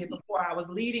things that I did before. I was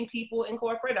leading people in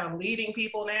corporate. I'm leading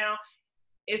people now.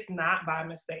 It's not by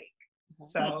mistake.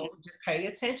 So just pay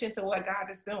attention to what God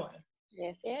is doing.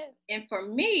 Yes. And for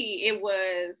me, it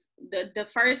was the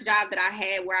first job that I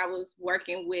had where I was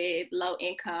working with low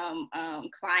income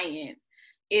clients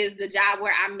is the job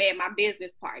where I met my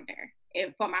business partner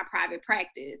for my private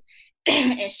practice.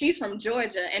 And she's from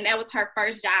Georgia, and that was her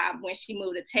first job when she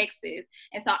moved to Texas.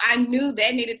 And so I knew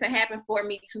that needed to happen for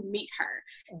me to meet her.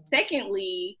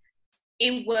 Secondly,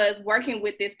 it was working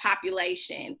with this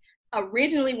population.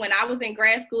 Originally, when I was in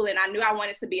grad school and I knew I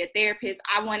wanted to be a therapist,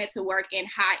 I wanted to work in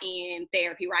high-end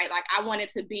therapy, right? Like, I wanted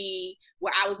to be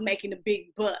where I was making the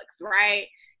big bucks, right?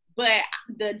 But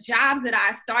the jobs that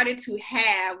I started to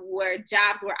have were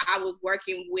jobs where I was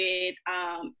working with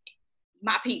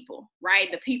my people, right?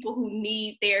 The people who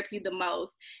need therapy the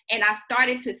most. And I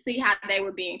started to see how they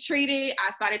were being treated.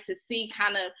 I started to see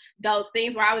kind of those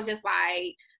things where I was just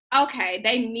like, okay,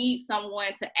 they need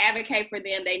someone to advocate for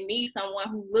them. They need someone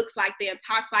who looks like them,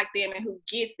 talks like them, and who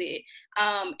gets it.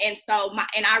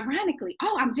 And ironically,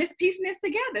 I'm just piecing this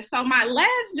together. So my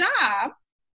last job,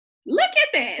 look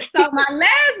at that. So my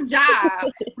last job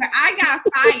where I got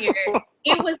fired,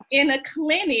 it was in a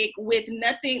clinic with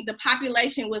nothing. The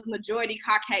population was majority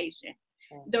Caucasian.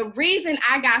 The reason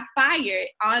I got fired,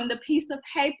 on the piece of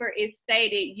paper, is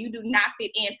stated, you do not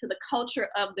fit into the culture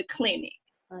of the clinic.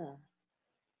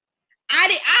 I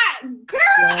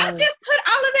just put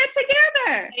all of that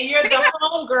together. And you're the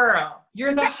home girl.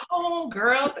 You're the home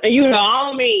girl. And you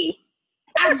know me.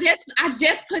 I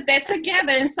just put that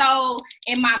together. And so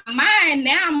in my mind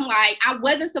now, I'm like, I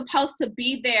wasn't supposed to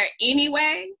be there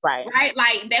anyway. Right.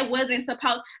 Like that wasn't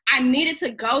supposed, I needed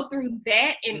to go through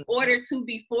that in order to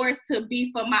be forced to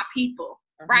be for my people.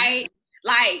 Right.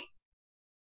 Like,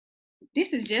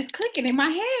 this is just clicking in my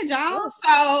head, y'all.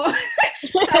 So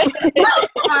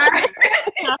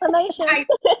confirmation. Like,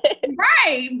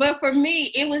 right. But for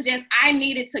me, it was just, I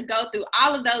needed to go through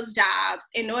all of those jobs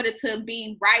in order to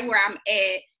be right where I'm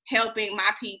at, helping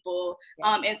my people.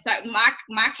 And so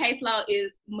my caseload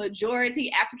is majority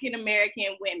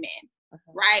African-American women,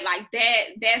 right? Like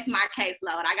that's my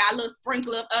caseload. I got a little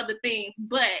sprinkle of other things,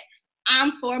 but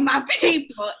I'm for my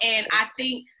people. And I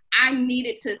think I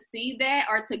needed to see that,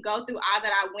 or to go through all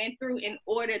that I went through in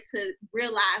order to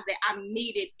realize that I'm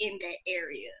needed in that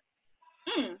area.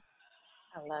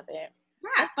 I love it.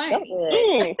 Not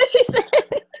funny.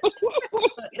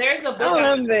 There's a book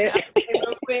I love it.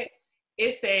 real quick.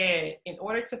 It said, in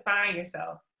order to find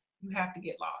yourself, you have to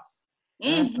get lost.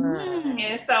 Mm-hmm.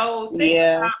 And so think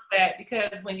about that,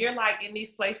 because when you're like in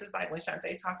these places, like when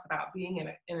Shantae talks about being in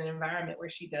an environment where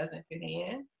she doesn't fit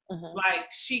in, like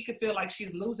she could feel like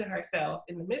she's losing herself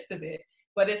in the midst of it.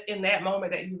 But it's in that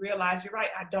moment that you realize, you're right,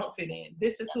 I don't fit in.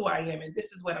 This is who I am, and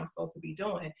this is what I'm supposed to be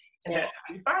doing. And that's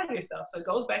how you find yourself. So it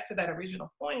goes back to that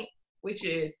original point, which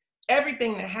is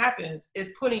everything that happens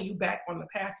is putting you back on the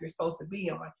path you're supposed to be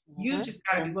on. You just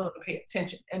got to be willing to pay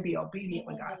attention and be obedient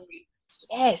when God speaks.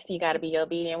 Yes, you got to be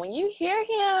obedient. When you hear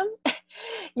him,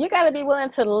 you got to be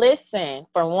willing to listen,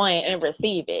 for one, and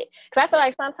receive it. Because I feel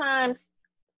like sometimes,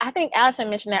 I think Allison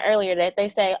mentioned that earlier, that they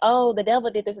say, oh, the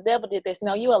devil did this, the devil did this.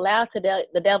 No, you allowed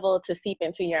the devil to seep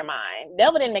into your mind. The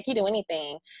devil didn't make you do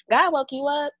anything. God woke you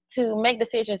up to make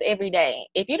decisions every day.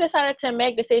 If you decided to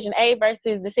make decision A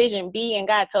versus decision B, and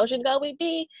God told you to go with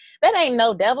B, that ain't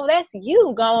no devil. That's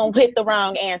you going with the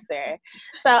wrong answer.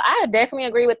 So I definitely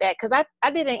agree with that, because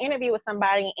I did an interview with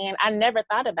somebody, and I never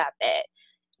thought about that.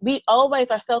 We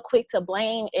always are so quick to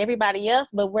blame everybody else,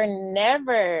 but we're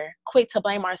never quick to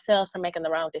blame ourselves for making the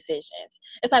wrong decisions.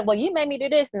 It's like, well, you made me do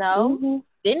this. No,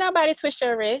 did nobody twist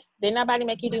your wrist? Did nobody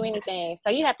make you do anything? So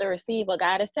you have to receive what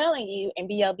God is telling you and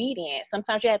be obedient.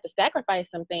 Sometimes you have to sacrifice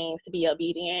some things to be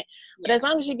obedient, but as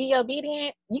long as you be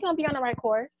obedient, you're going to be on the right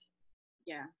course.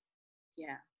 Yeah.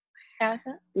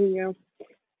 Allison? Yeah.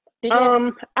 Did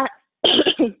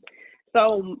you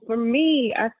So for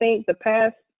me, I think the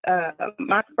past,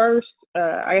 my first,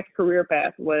 I guess, career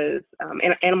path was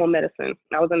animal medicine.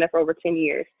 I was in there for over 10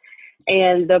 years.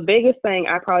 And the biggest thing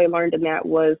I probably learned in that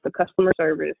was the customer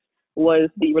service,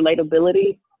 was the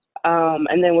relatability,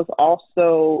 and then was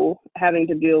also having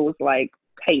to deal with, like,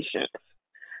 patience.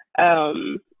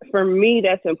 For me,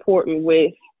 that's important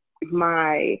with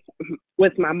my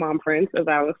mom friends, as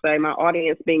I would say, my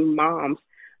audience being moms.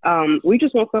 We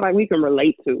just want somebody we can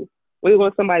relate to. We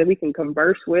want somebody we can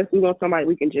converse with. We want somebody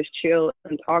we can just chill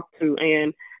and talk to.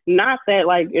 And not that,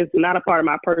 like, it's not a part of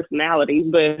my personality,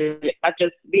 but I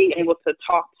just being able to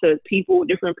talk to people,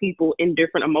 different people in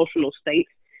different emotional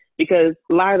states. Because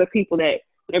a lot of the people that,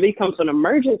 whenever you come to an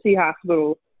emergency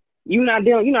hospital, you're not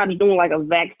just doing like a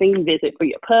vaccine visit for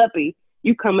your puppy.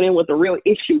 You coming in with a real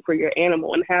issue for your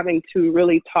animal, and having to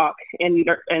really talk and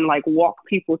like walk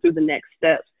people through the next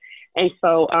steps. And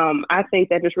so I think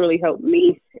that just really helped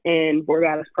me and where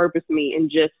God has purposed me, in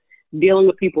just dealing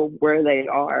with people where they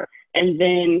are, and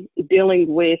then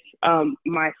dealing with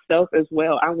myself as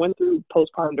well. I went through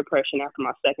postpartum depression after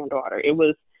my second daughter.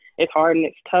 It's hard and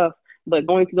it's tough, but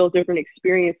going through those different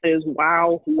experiences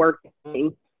while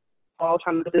working, while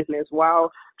trying to do business,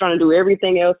 while trying to do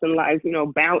everything else in life,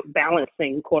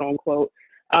 balancing, quote unquote,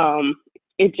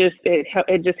 it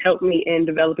just helped me in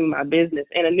developing my business.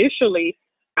 And initially,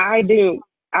 I didn't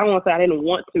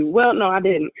want to. Well, no, I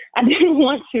didn't. I didn't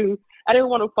want to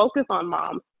focus on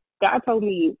moms. God told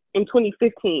me in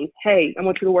 2015, hey, I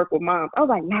want you to work with moms. I was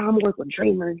like, nah, I'm going to work with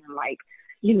dreamers.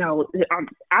 And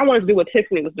I wanted to do what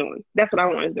Tiffany was doing. That's what I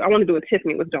wanted to do. I wanted to do what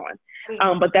Tiffany was doing.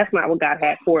 But that's not what God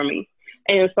had for me.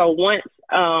 And so once,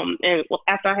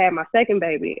 after I had my second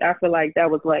baby, I feel like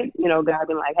that was like, God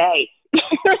been like, hey,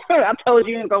 I told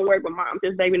you to go work with mom.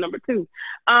 This baby number 2.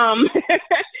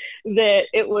 That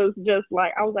it was just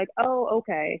like, I was like, oh,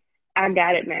 okay, I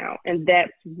got it now. And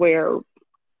that's where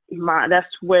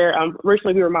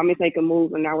originally we were Mommy's Making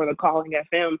Moves, and now we're the Calling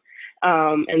FM.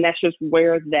 And that's just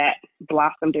where that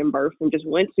blossomed and birthed and just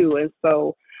went to. And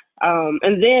so,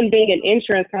 and then being in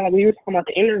insurance, kind of like we were talking about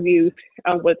the interviews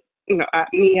with,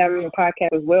 me having a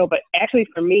podcast as well. But actually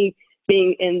for me,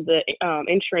 being in the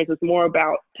insurance is more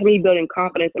about, to me, building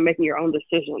confidence and making your own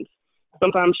decisions.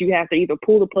 Sometimes you have to either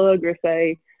pull the plug or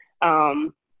say,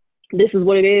 this is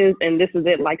what it is and this is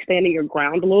it, like standing your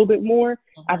ground a little bit more.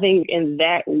 I think in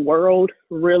that world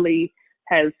really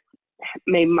has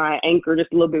made my anchor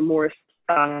just a little bit more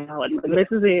solid. This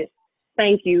is it.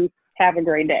 Thank you. Have a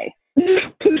great day.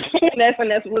 That's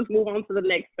let's move on to the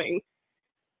next thing.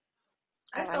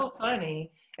 That's so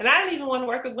funny. And I didn't even want to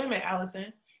work with women,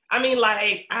 Allison. I mean,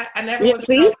 like, I never was a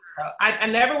girl's girl. I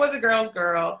never was a girl's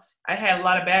girl. I had a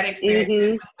lot of bad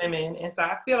experiences with women. And so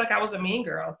I feel like I was a mean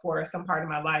girl for some part of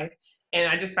my life. And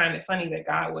I just find it funny that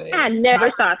God would. I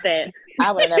never thought that.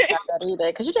 I would have never thought that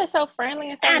either. Because you're just so friendly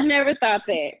and stuff. I never thought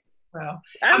that. Well,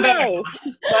 I know.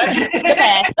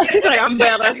 She's like, I'm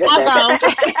better. I've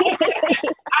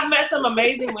met some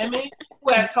amazing women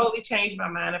who have totally changed my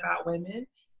mind about women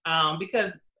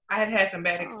because I had some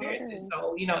bad experiences.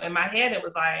 So, you know, in my head, it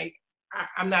was like,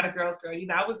 I'm not a girl's girl. You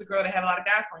know, I was the girl that had a lot of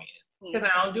guy friends because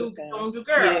I don't do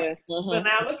girls. Yeah. But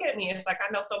now look at me. It's like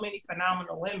I know so many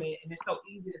phenomenal women, and it's so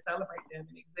easy to celebrate them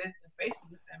and exist in spaces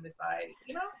with them. It's like,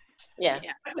 you know,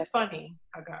 it's just funny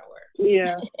how God works.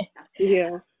 Yeah,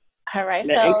 yeah. All right,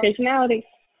 the so intentionality.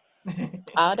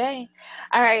 All day.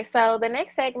 All right, so the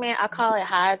next segment, I call it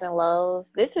highs and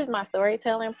lows. This is my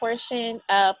storytelling portion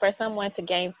for someone to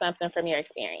gain something from your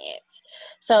experience.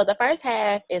 So the first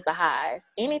half is the highs.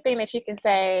 Anything that you can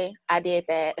say, I did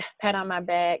that, pat on my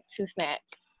back, 2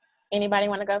 snaps. Anybody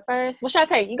want to go first? What should I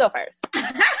take? You go first. You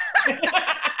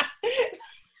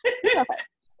go first.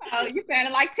 Oh, you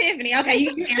sounded like Tiffany. Okay,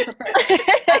 you answer first.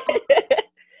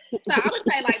 So I would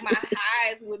say like my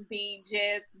highs would be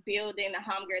just building the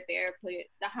Hunger Therapist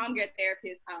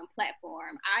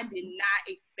platform. I did not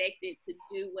expect it to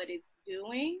do what it's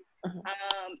doing,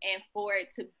 and for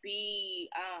it to be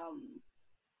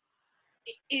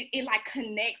it like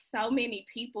connects so many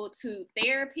people to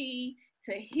therapy,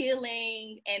 to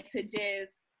healing, and to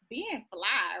just being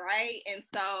fly, right? And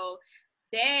so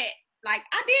that. Like,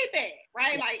 I did that,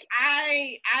 right? Like,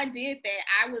 I did that.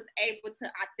 I was able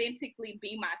to authentically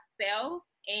be myself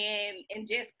and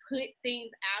just put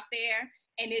things out there,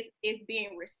 and it's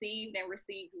being received and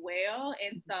received well.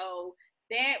 And so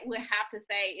that would have to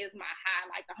say is my high.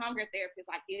 Like, the Hunger Therapist,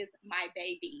 like, is my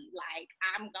baby. Like,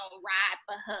 I'm gonna ride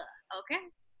for her, okay?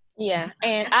 Yeah,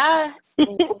 and I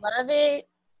love it,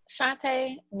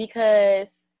 Shantae, because,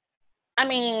 I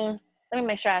mean, let me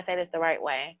make sure I say this the right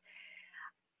way.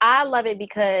 I love it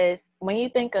because when you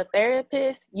think of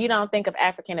therapist, you don't think of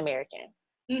African American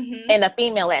and a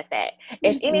female at that.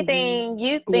 If anything,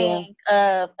 you think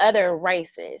of other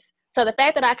races. So the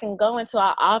fact that I can go into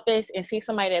our office and see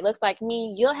somebody that looks like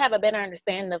me, you'll have a better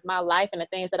understanding of my life and the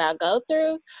things that I go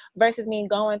through versus me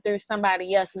going through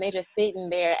somebody else and they just sitting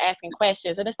there asking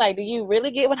questions. And it's like, do you really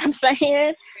get what I'm saying?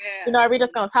 Yeah. You know, are we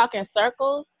just going to talk in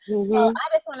circles? So I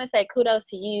just want to say kudos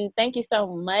to you. Thank you so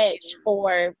much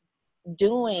for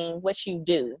doing what you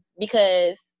do,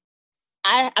 because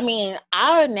I mean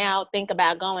I now think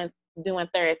about doing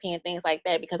therapy and things like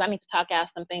that because I need to talk out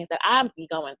some things that I'm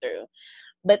going through,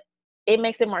 but it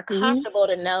makes it more comfortable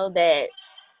to know that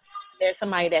there's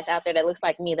somebody that's out there that looks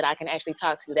like me that I can actually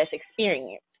talk to, that's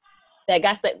experienced, that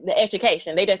got the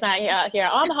education. They just not out here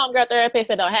I'm a homegirl therapist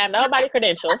and don't have nobody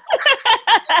credentials.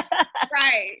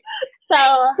 Right. So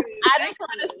I just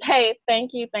want to say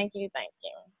thank you. Thank you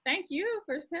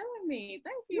for telling me.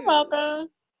 Thank you. You're welcome.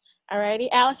 Alrighty,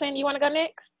 Allison, you want to go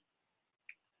next?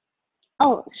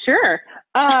 Oh, sure.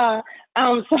 So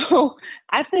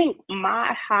I think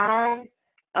my high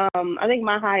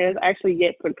is actually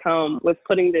yet to come with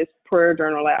putting this prayer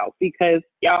journal out, because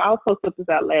y'all, I also put this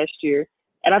out last year,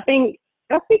 and I think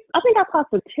I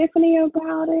talked to Tiffany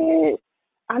about it.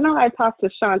 I know I talked to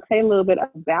Shantae a little bit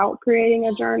about creating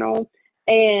a journal,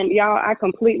 and y'all, I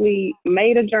completely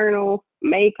made a journal,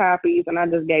 made copies, and I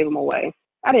just gave them away.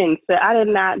 I did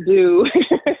not do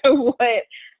what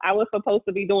I was supposed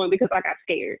to be doing because I got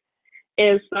scared.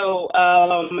 And so,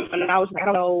 and I was like, I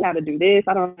don't know how to do this.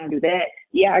 I don't know how to do that.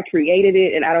 Yeah, I created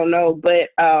it and I don't know, but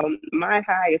my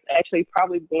high is actually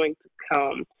probably going to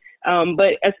come.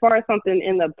 But as far as something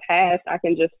in the past, I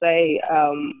can just say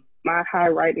my high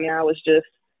right now is just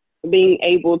being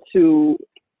able to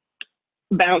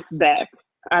bounce back.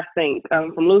 I think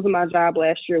from losing my job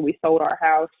last year, we sold our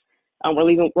house. We're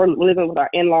living with our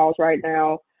in-laws right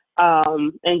now.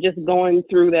 And just going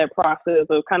through that process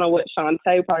of kind of what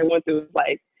Shantae probably went through, is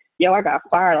like, yo, I got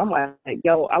fired. I'm like,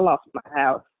 yo, I lost my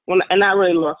house. And not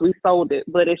really lost, we sold it,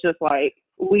 but it's just like,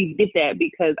 we did that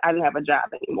because I didn't have a job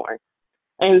anymore.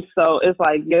 And so it's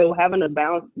like, yo, having to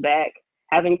bounce back,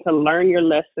 having to learn your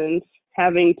lessons,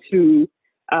 having to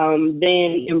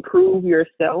then improve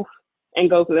yourself and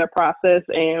go through that process,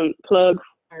 and plug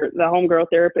for the Homegirl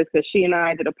Therapist, because she and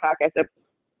I did a podcast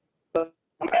episode.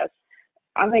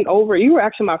 I think you were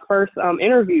actually my first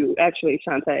interview, actually,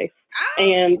 Shantae. Oh.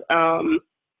 And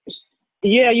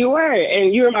yeah, you were.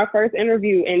 And you were my first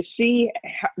interview. And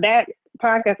that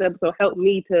podcast episode helped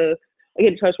me to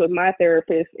get in touch with my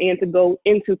therapist and to go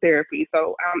into therapy.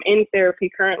 So I'm in therapy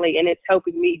currently, and it's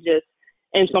helping me just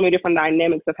in so many different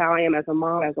dynamics of how I am as a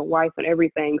mom, as a wife, and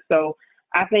everything. So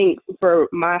I think for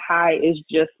my high is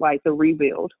just like the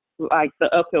rebuild, like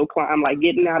the uphill climb, like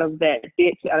getting out of that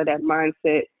ditch, out of that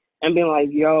mindset, and being like,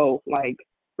 yo, like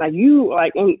you,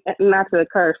 like, and not to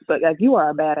curse, but like you are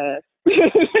a badass.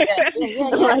 Yeah.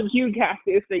 Like you got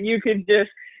this, and you can just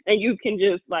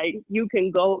like you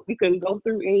can go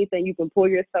through anything, you can pull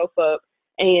yourself up,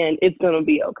 and it's gonna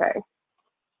be okay.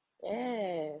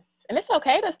 Yes, and it's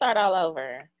okay to start all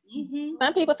over. Mm-hmm.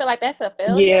 Some people feel like that's a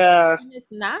failure. Yeah, and it's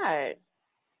not.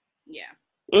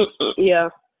 Yeah.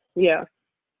 Yeah.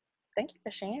 Thank you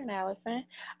for sharing, Allison.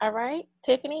 All right,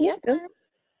 Tiffany. Yeah.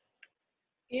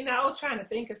 You know, I was trying to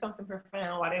think of something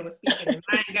profound while they were speaking, and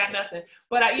I ain't got nothing.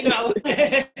 But what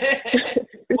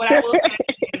I will say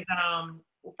is,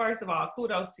 first of all,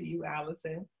 kudos to you,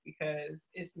 Allison, because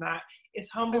it's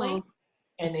humbling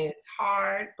and it's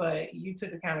hard, but you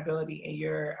took accountability and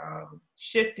you're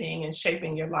shifting and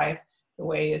shaping your life the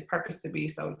way it's purposed to be.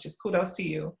 So just kudos to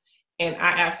you. And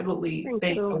I absolutely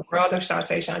think the world of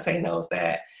Shantae. Shantae knows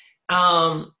that.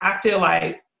 I feel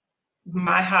like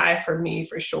my high for me,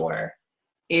 for sure,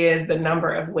 is the number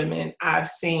of women I've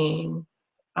seen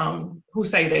who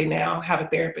say they now have a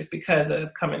therapist because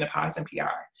of coming to Pause and PR.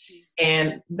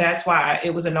 And that's why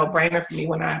it was a no-brainer for me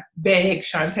when I begged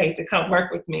Shantae to come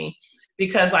work with me.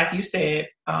 Because like you said,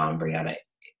 Brianna,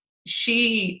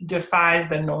 she defies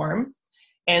the norm.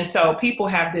 And so people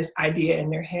have this idea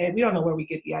in their head. We don't know where we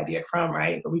get the idea from,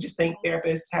 right? But we just think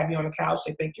therapists have you on the couch.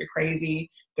 They think you're crazy.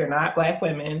 They're not Black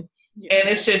women. Yeah. And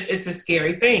it's a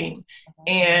scary thing.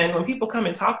 And when people come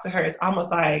and talk to her, it's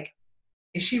almost like,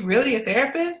 is she really a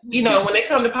therapist? You know, when they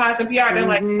come to Pause and PR, they're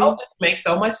like, oh, this makes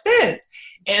so much sense.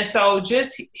 And so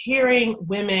just hearing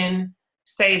women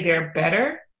say they're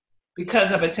better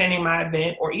because of attending my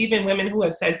event, or even women who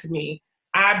have said to me,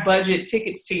 I budget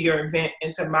tickets to your event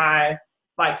into my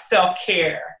like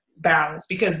self-care balance,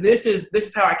 because this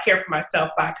is how I care for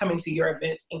myself, by coming to your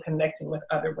events and connecting with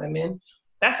other women.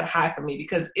 That's a high for me,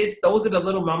 because those are the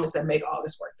little moments that make all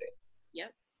this worth it.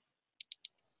 Yep.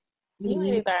 You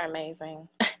ladies are amazing.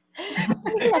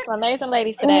 We have some amazing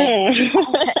ladies today.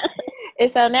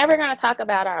 And so now we're going to talk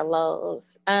about our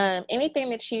lows. Anything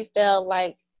that you felt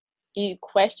like you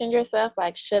questioned yourself,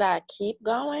 like, should I keep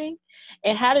going?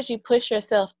 And how did you push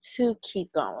yourself to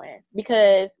keep going?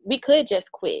 Because we could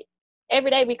just quit.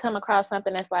 Every day we come across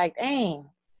something that's like, dang,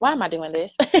 why am I doing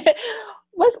this?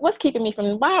 What's keeping me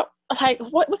from,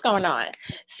 what's going on?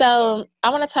 So I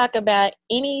want to talk about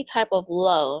any type of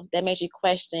low that made you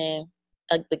question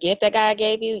the gift that God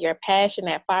gave you, your passion,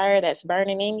 that fire that's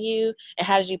burning in you, and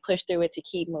how did you push through it to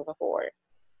keep moving forward?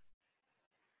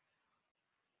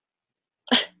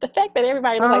 The fact that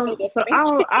everybody looks like they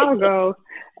just I'll go.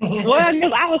 Well,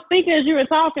 because I was thinking as you were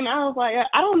talking, I was like,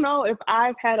 I don't know if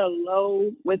I've had a low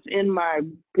within my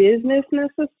business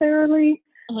necessarily.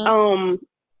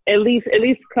 At least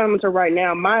coming to right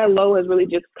now, my low has really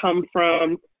just come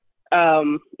from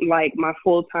like my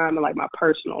full time and like my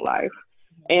personal life.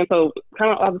 And so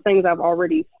kind of all the things I've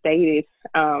already stated,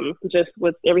 just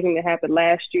with everything that happened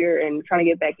last year and trying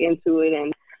to get back into it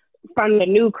and finding a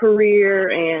new career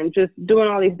and just doing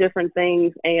all these different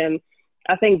things. And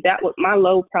I think that my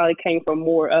low probably came from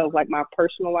more of like my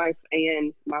personal life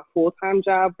and my full-time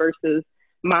job versus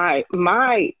my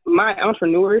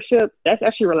entrepreneurship. That's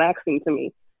actually relaxing to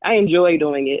me. I enjoy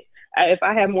doing it. If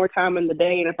I had more time in the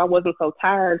day and if I wasn't so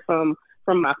tired from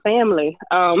my family,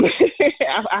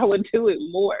 I would do it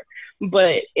more.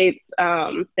 But it's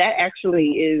that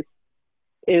actually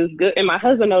is good. And my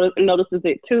husband notices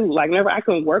it too. Like whenever I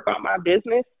can work on my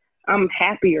business, I'm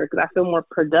happier because I feel more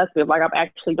productive. Like I'm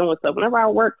actually doing stuff. Whenever I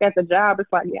work at the job,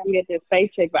 it's like, yeah, I'm getting this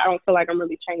paycheck, but I don't feel like I'm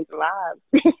really changing lives.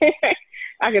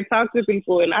 I can talk to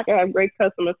people and I can have great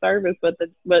customer service, but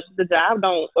the job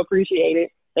don't appreciate it.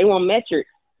 They want metrics.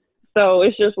 So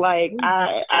it's just like,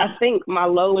 I think my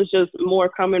low is just more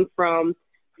coming from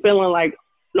feeling like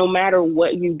no matter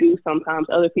what you do, sometimes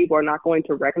other people are not going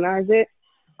to recognize it.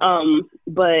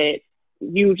 But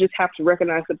you just have to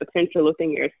recognize the potential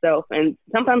within yourself. And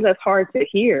sometimes that's hard to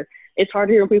hear. It's hard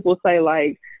to hear people say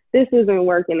like, this isn't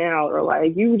working out, or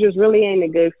like, you just really ain't a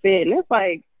good fit. And it's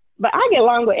like, but I get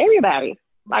along with everybody.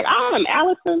 Like I'm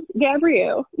Allison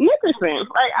Gabrielle Nickerson.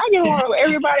 Like I get along with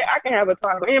everybody. I can have a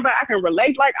talk with anybody. I can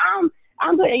relate. Like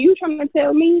I'm good. And you trying to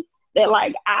tell me that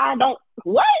like I don't,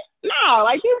 what? no,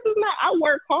 like this is not. I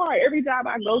work hard every job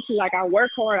I go to. Like I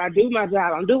work hard. I do my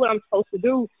job. I do what I'm supposed to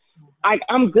do.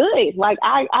 I'm good. Like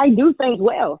I do things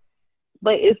well.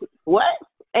 But it's what?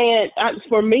 And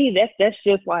for me, that's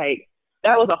just like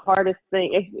that was the hardest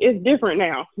thing. It's different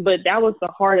now, but that was the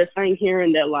hardest thing,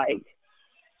 hearing that like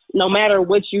no matter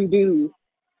what you do,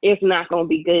 it's not gonna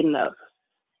be good enough.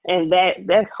 And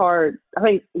that's hard. I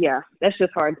think that's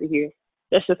just hard to hear.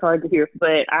 That's just hard to hear.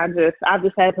 But I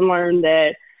just had to learn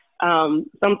that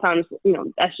sometimes,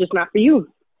 that's just not for you.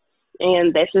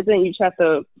 And that's the thing. You just have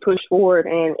to push forward,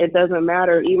 and it doesn't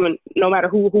matter, even no matter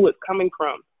who it's coming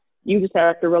from. You just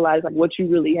have to realize like what you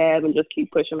really have and just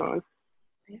keep pushing on.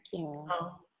 Thank you.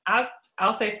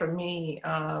 I'll say for me,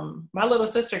 my little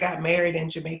sister got married in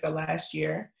Jamaica last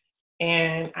year,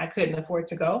 and I couldn't afford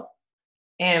to go.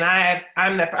 And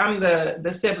I'm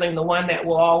the sibling, the one that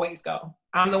will always go.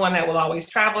 I'm the one that will always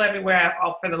travel everywhere.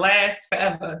 For the last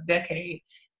forever decade,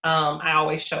 I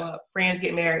always show up. Friends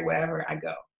get married wherever I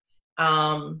go.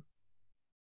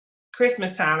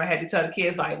 Christmas time, I had to tell the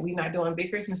kids, like, we're not doing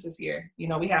big Christmas this year.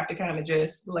 We have to kind of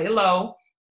just lay low.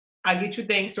 I get you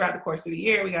things throughout the course of the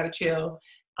year. We got to chill.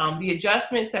 The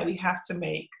adjustments that we have to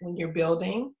make when you're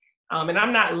building, and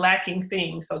I'm not lacking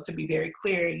things. So to be very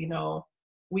clear,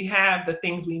 we have the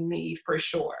things we need for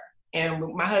sure.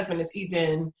 And my husband is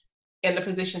even in the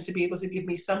position to be able to give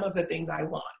me some of the things I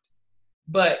want.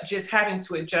 But just having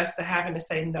to adjust to having to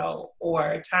say no,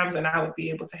 or times when I would be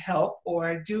able to help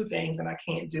or do things and I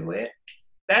can't do it,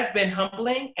 that's been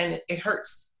humbling, and it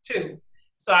hurts too.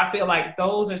 So I feel like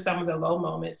those are some of the low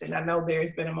moments. And I know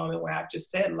there's been a moment where I've just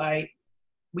said, like,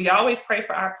 we always pray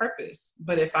for our purpose.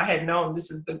 But if I had known this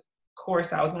is the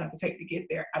course I was going to have to take to get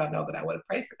there, I don't know that I would have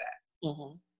prayed for that.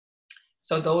 Mm-hmm.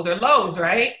 So those are lows,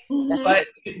 right? Mm-hmm.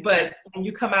 But when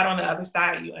you come out on the other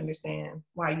side, you understand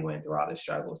why you went through all this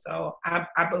struggle. So I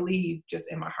believe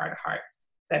just in my heart of hearts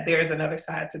that there is another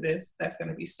side to this that's going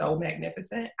to be so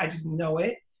magnificent. I just know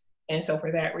it. And so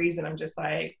for that reason, I'm just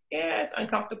like, yeah, it's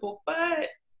uncomfortable, but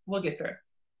we'll get through.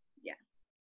 Yeah.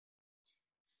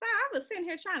 So I was sitting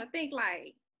here trying to think,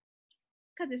 like,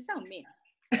 because it's so many.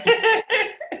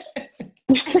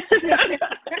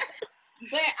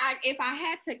 But if I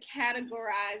had to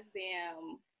categorize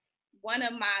them, one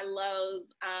of my lows,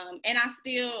 and I'm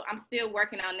still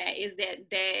working on that, is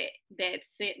that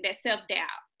self-doubt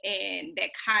and that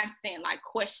constant like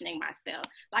questioning myself.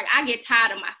 Like I get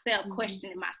tired of myself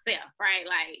questioning myself, right?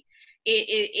 Like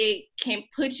it can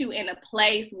put you in a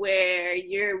place where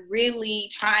you're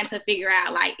really trying to figure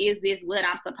out, like, is this what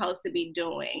I'm supposed to be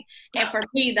doing? And for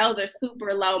me, those are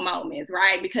super low moments,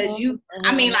 right? Because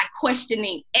like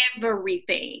questioning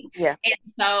everything. Yeah. And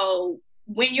so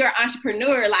when you're an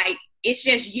entrepreneur, like it's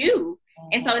just you.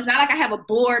 And so it's not like I have a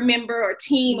board member or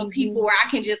team of people where I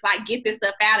can just like get this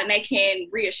stuff out and they can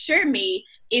reassure me.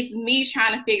 It's me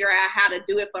trying to figure out how to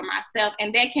do it for myself.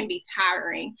 And that can be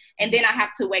tiring. And then I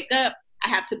have to wake up. I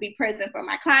have to be present for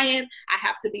my clients. I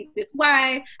have to be this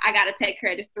wife. I got to take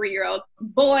care of this 3-year-old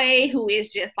boy who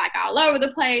is just like all over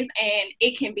the place. And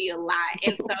it can be a lot.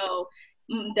 And so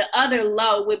the other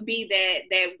low would be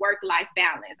that work-life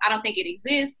balance. I don't think it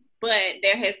exists. But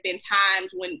there has been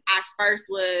times when I first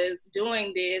was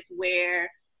doing this where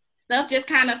stuff just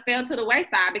kind of fell to the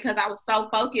wayside because I was so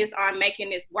focused on making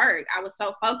this work. I was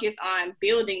so focused on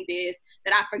building this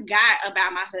that I forgot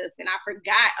about my husband. I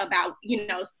forgot about,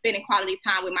 spending quality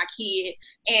time with my kid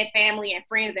and family and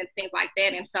friends and things like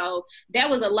that. And so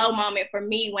that was a low moment for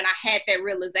me when I had that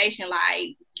realization,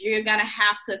 like, you're going to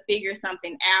have to figure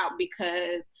something out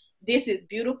because this is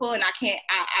beautiful and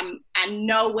I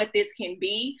know what this can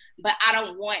be, but I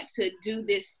don't want to do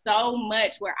this so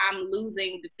much where I'm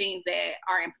losing the things that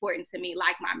are important to me,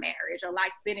 like my marriage or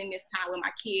like spending this time with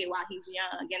my kid while he's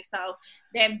young. And so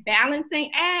that balancing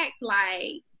act,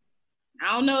 like, I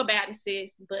don't know about it,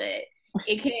 sis, but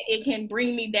it can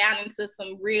bring me down into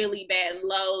some really bad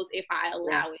lows if I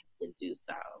allow it to do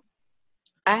so.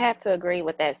 I have to agree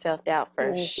with that self-doubt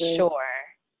for sure.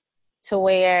 To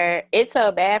where it's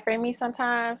so bad for me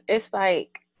sometimes. It's like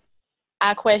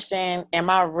I question, am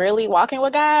I really walking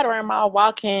with God or am I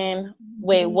walking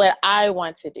with what I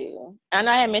want to do? I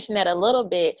know I had mentioned that a little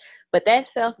bit, but that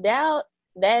self-doubt,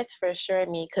 that's for sure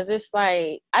me. Because it's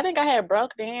like, I think I had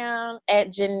broke down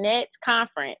at Jeanette's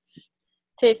conference,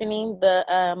 Tiffany, the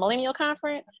Millennial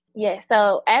Conference. Yeah,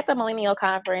 so at the Millennial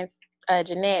Conference,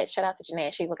 Jeanette, shout out to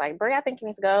Jeanette, she was like, Brie, I think you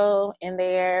need to go in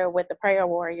there with the prayer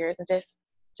warriors and just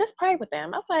pray with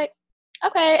them. I was like,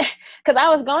 okay, because I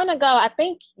was going to go, I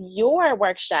think your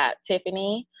workshop,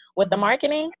 Tiffany, with the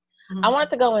marketing. I wanted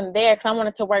to go in there because I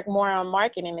wanted to work more on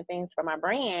marketing and things for my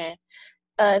brand.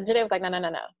 Jeanette was like,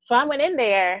 no. So I went in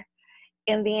there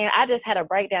And then I just had a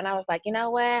breakdown. I was like, you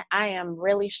know what? I am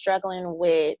really struggling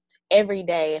with every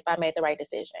day if I made the right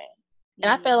decision.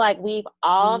 And I feel like we've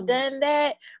all done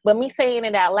that, but me saying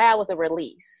it out loud was a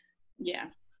release. Yeah.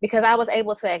 Because I was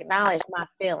able to acknowledge my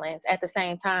feelings at the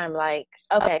same time, like,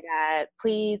 okay, God,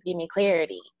 please give me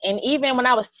clarity. And even when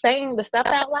I was saying the stuff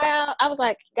out loud, I was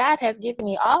like, God has given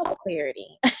me all the clarity.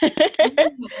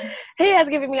 He has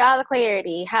given me all the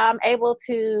clarity, how I'm able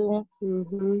to,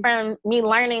 from me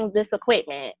learning this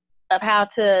equipment of how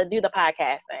to do the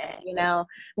podcasting, you know,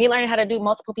 me learning how to do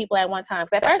multiple people at one time.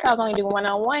 Because at first I was only doing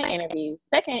one-on-one interviews.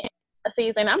 Second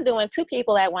season, I'm doing 2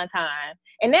 people at one time.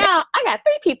 And now I got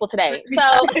 3 people today.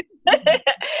 So,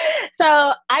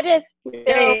 so I just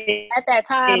feel at that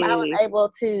time I was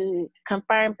able to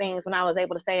confirm things when I was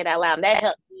able to say it out loud. And that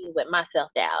helped me with my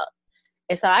self-doubt.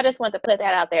 And so I just want to put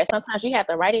that out there. Sometimes you have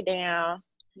to write it down.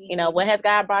 You know, what has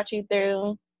God brought you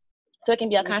through? So it can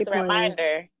be a constant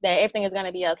reminder that everything is going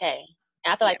to be okay.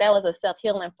 And I feel like that was a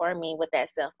self-healing for me with that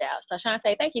self-doubt. So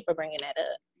Shantae, thank you for bringing that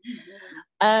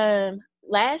up.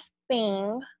 Last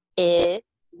thing is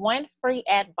one free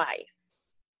advice.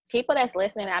 People that's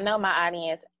listening, I know my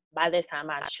audience, by this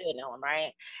time I should know them,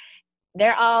 right?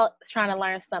 They're all trying to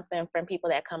learn something from people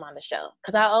that come on the show.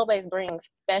 Because I always bring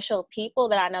special people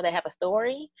that I know that have a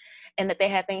story and that they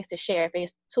have things to share, if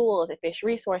it's tools, if it's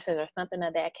resources or something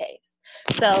of that case.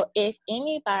 So if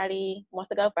anybody wants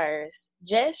to go first,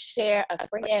 just share a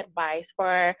free advice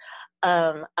for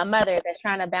a mother that's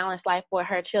trying to balance life with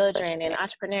her children and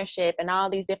entrepreneurship and all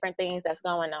these different things that's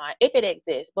going on, if it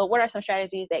exists. But what are some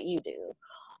strategies that you do?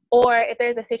 Or if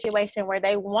there's a situation where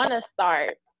they want to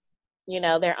start, you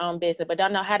know, their own business, but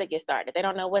don't know how to get started. They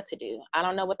don't know what to do. I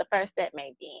don't know what the first step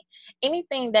may be.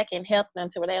 Anything that can help them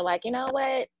to where they're like, you know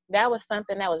what, that was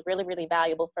something that was really, really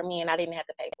valuable for me and I didn't have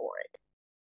to pay for it.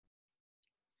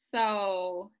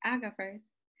 So I'll go first.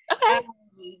 Okay.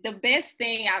 The best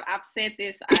thing, I've said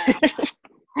this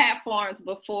platforms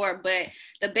before, but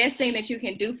the best thing that you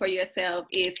can do for yourself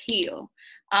is heal.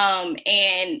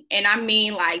 And I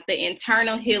mean like the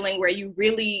internal healing where you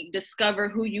really discover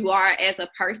who you are as a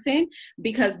person,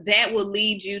 because that will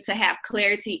lead you to have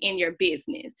clarity in your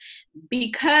business.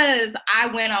 Because I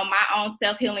went on my own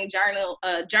self-healing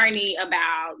journey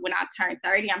about when I turned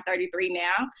 30, I'm 33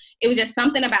 now. It was just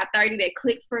something about 30 that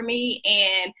clicked for me.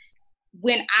 And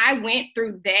when I went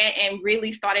through that and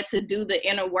really started to do the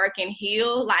inner work and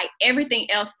heal, like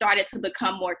everything else started to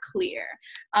become more clear.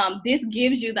 This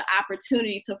gives you the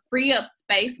opportunity to free up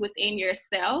space within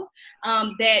yourself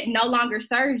that no longer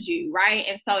serves you, right?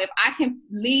 And so if I can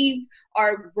leave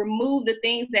or remove the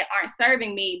things that aren't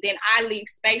serving me, then I leave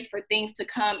space for things to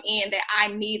come in that I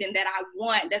need and that I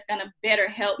want, that's gonna better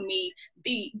help me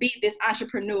be this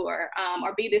entrepreneur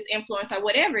or be this influencer,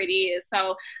 whatever it is.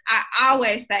 So I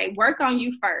always say, work on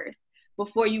you first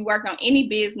before you work on any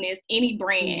business, any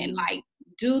brand. Like,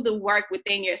 do the work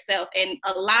within yourself. And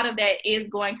a lot of that is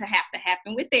going to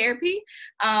happen with therapy.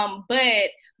 But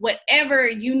whatever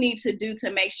you need to do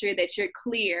to make sure that you're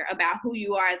clear about who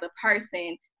you are as a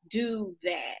person, do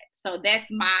that. So that's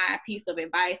my piece of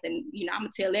advice. And, you know, I'm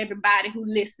going to tell everybody who's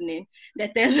listening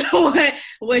that that's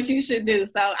what you should do.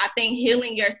 So I think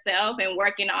healing yourself and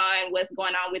working on what's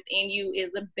going on within you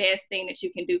is the best thing that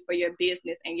you can do for your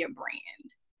business and your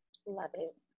brand. Love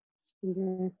it.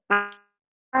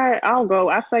 I'll go.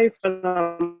 I say for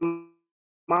the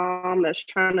mom that's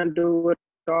trying to do it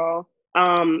all,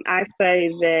 I say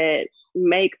that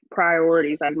make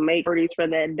priorities, like make priorities for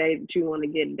that day that you want to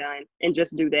get done and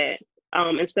just do that.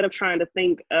 Instead of trying to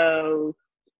think of,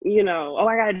 you know, oh,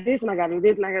 I got to do this and I got to do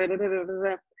this and I got to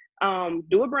do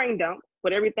do a brain dump,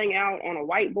 put everything out on a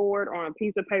whiteboard or on a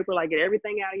piece of paper, like get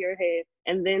everything out of your head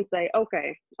and then say,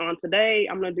 okay, on today,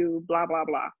 I'm going to do blah, blah,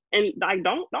 blah. And like,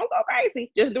 don't go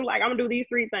crazy. Just do like, I'm going to do these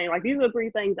 3 things. Like, these are the 3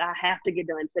 things I have to get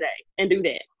done today, and do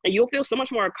that. And you'll feel so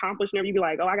much more accomplished whenever you be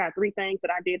like, oh, I got 3 things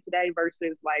that I did today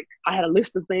versus like, I had a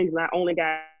list of things and I only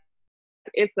got,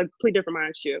 it's a completely different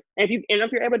mind shift. And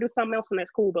if you're able to do something else, then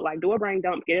that's cool, but like do a brain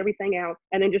dump, get everything out,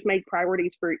 and then just make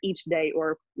priorities for each day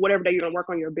or whatever day you're going to work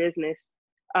on your business.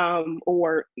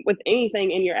 Or with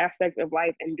anything in your aspect of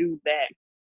life, and do that.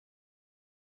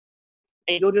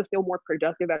 And you'll just feel more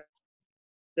productive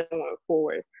going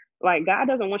forward. Like, God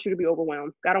doesn't want you to be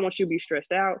overwhelmed. God don't want you to be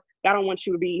stressed out. God don't want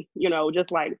you to be, you know, just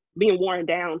like being worn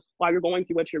down while you're going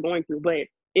through what you're going through. But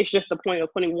it's just the point of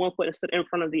putting one foot in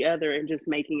front of the other and just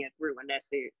making it through, and that's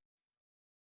it.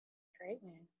 Great,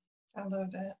 man. I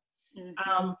love that.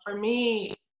 For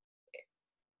me,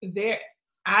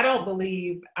 I don't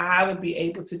believe I would be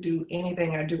able to do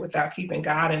anything I do without keeping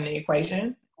God in the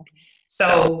equation.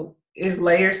 So there's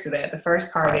layers to that. The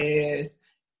first part is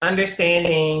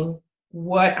understanding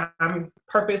what I'm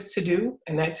purposed to do,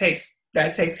 and that takes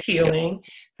healing,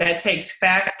 that takes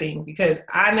fasting, because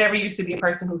I never used to be a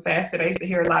person who fasted. I used to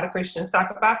hear a lot of Christians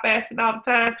talk about fasting all the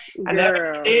time. I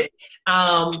never did.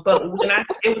 But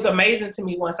it was amazing to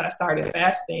me once I started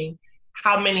fasting,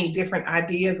 how many different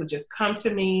ideas would just come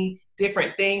to me,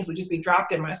 different things would just be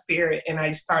dropped in my spirit, and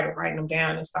I started writing them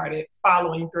down and started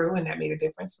following through, and that made a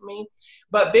difference for me.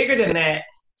 But bigger than that,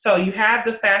 so you have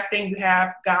the fasting, you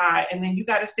have God, and then you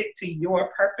got to stick to your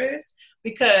purpose,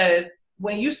 because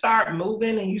when you start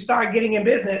moving and you start getting in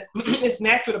business, it's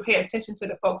natural to pay attention to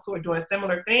the folks who are doing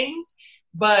similar things,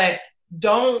 but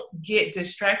don't get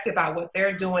distracted by what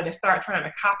they're doing and start trying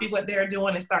to copy what they're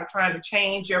doing and start trying to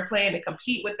change your plan to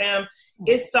compete with them.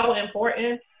 It's so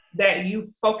important that you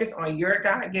focus on your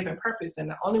God-given purpose. And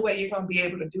the only way you're going to be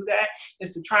able to do that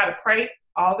is to try to pray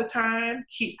all the time,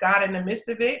 keep God in the midst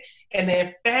of it, and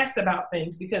then fast about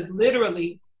things, because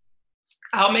literally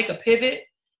I'll make a pivot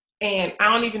and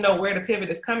I don't even know where the pivot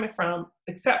is coming from,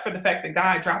 except for the fact that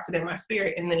God dropped it in my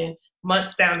spirit. And then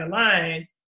months down the line,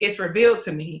 it's revealed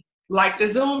to me, like the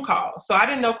Zoom call. So I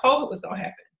didn't know COVID was going to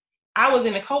happen. I was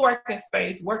in a co-working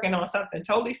space working on something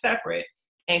totally separate,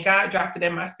 and God dropped it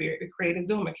in my spirit to create a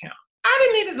Zoom account. I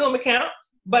didn't need a Zoom account,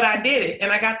 but I did it,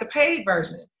 and I got the paid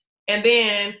version. And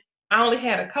then I only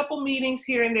had a couple meetings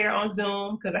here and there on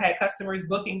Zoom because I had customers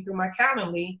booking through my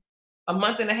Calendly. A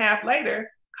month and a half later,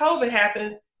 COVID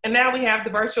happens, and now we have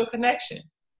the virtual connection.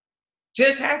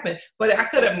 Just happened. But I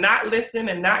could have not listened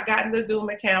and not gotten the Zoom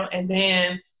account, and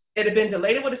then it had been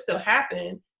delayed. It would have still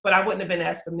happened, but I wouldn't have been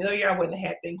as familiar. I wouldn't have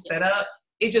had things set up.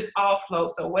 It just all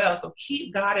flowed so well. So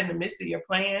keep God in the midst of your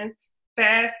plans,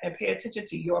 fast, and pay attention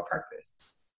to your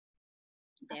purpose.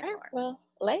 All right, well,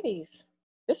 ladies,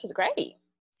 this was great.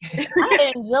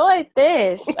 I enjoyed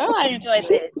this. Oh, I enjoyed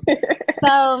this.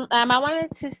 So I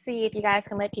wanted to see if you guys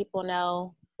can let people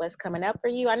know what's coming up for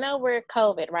you. I know we're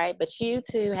COVID, right? But you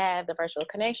two have the virtual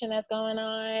connection that's going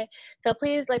on. So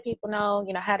please let people know,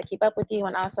 how to keep up with you,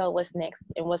 and also what's next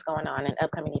and what's going on in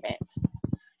upcoming events.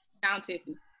 Down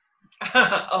Tiffany.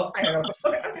 Oh, I don't know.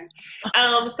 Okay.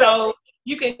 So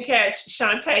you can catch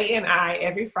Shantae and I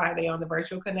every Friday on the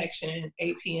Virtual Connection,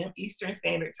 8 p.m. Eastern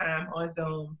Standard Time on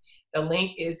Zoom. The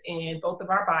link is in both of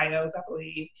our bios, I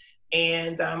believe.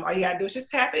 And all you got to do is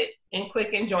just tap it and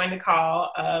click and join the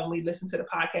call. We listen to the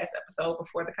podcast episode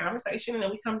before the conversation, and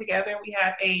then we come together and we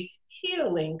have a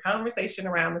healing conversation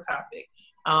around the topic.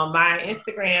 My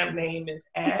Instagram name is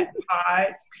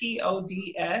 @pods,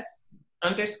 PODS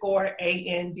 _AND_PR.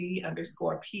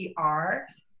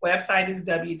 Website is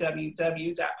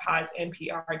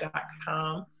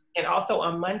www.podsnpr.com. And also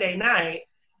on Monday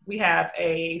nights, we have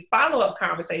a follow-up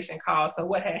conversation call. So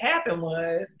what had happened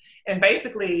was, and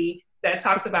basically that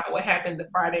talks about what happened the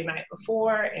Friday night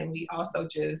before, and we also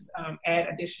just add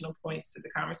additional points to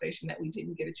the conversation that we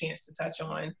didn't get a chance to touch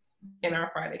on in our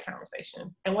Friday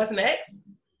conversation. And what's next?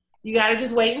 You got to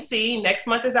just wait and see. Next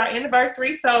month is our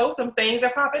anniversary, so some things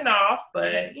are popping off,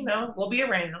 but, we'll be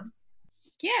around.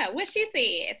 Yeah, what she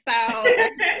said. So,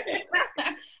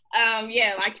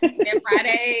 like she said,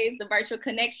 Fridays, the virtual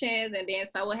connections, and then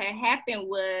so what had happened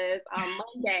was on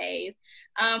Mondays,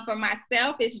 for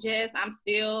myself, it's just I'm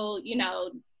still,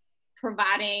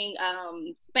 providing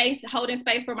holding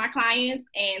space for my clients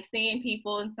and seeing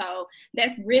people. And so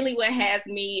that's really what has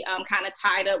me kind of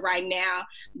tied up right now.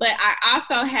 But I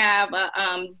also have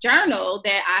a journal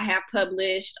that I have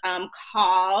published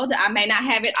called, I may not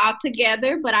have it all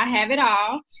together, but I have it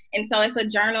all. And so it's a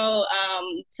journal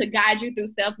to guide you through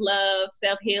self-love,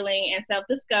 self-healing, and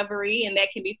self-discovery. And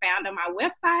that can be found on my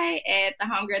website at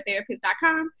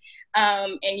thehomegirltherapist.com.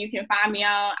 And you can find me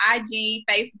on IG,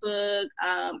 Facebook,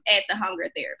 at The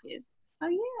Homegirl Therapist. So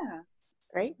yeah.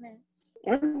 Great.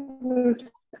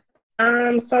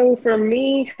 So for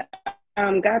me,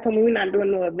 God told me we're not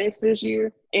doing no events this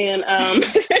year, and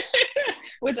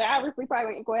which I obviously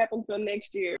probably ain't gonna happen until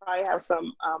next year. Probably have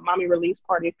some mommy release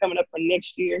parties coming up for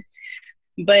next year,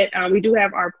 but we do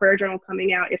have our prayer journal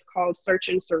coming out. It's called Search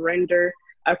and Surrender,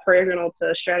 a prayer journal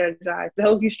to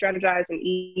help you strategize and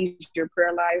ease your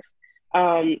prayer life.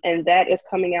 And that is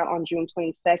coming out on June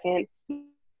 22nd.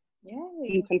 Yay.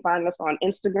 You can find us on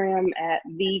Instagram at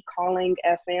The Calling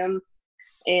FM,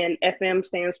 and FM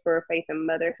stands for Faith and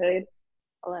Motherhood.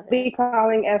 The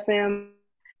Calling FM.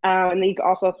 And then you can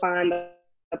also find the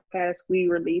podcast we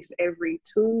release every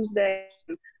Tuesday.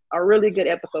 A really good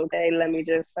episode today. Let me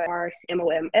just say our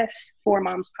MOMS, For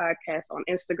Moms Podcast on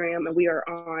Instagram, and we are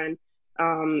on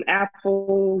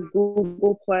Apple,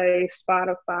 Google Play,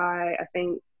 Spotify, I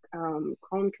think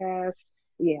Chromecast.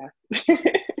 Yeah.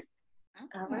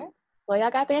 All right. Well, y'all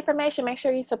got the information. Make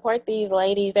sure you support these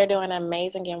ladies. They're doing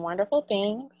amazing and wonderful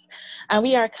things.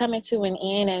 We are coming to an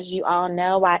end. As you all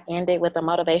know, I ended with a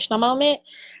motivational moment.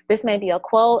 This may be a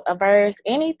quote, a verse,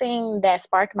 anything that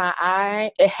sparked my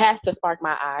eye. It has to spark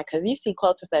my eye because you see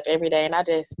quotes and stuff every day, and I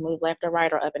just move left or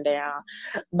right or up and down.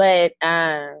 But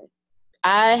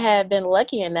I have been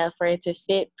lucky enough for it to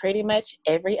fit pretty much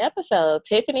every episode.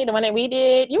 Tiffany, the one that we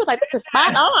did, you were like, this is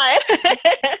spot on.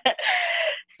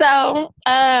 So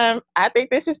I think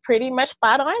this is pretty much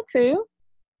spot on too.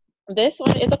 This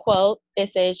one is a quote.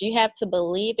 It says, you have to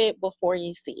believe it before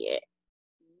you see it.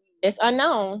 It's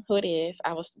unknown who it is.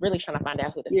 I was really trying to find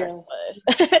out who this person was.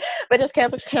 But just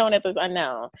kept showing it was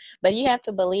unknown. But you have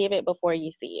to believe it before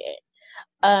you see it.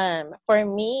 For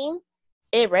me,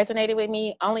 it resonated with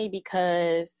me only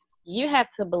because you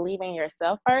have to believe in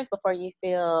yourself first before you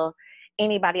feel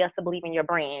anybody else to believe in your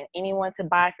brand, anyone to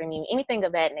buy from you, anything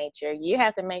of that nature. You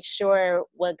have to make sure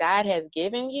what God has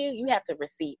given you, you have to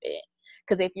receive it.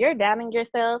 Because if you're doubting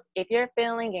yourself, if you're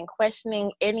feeling and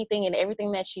questioning anything and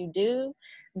everything that you do,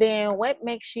 then what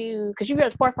makes you, because you're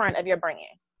at the forefront of your brand.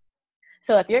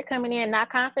 So if you're coming in not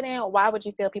confident, why would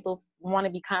you feel people want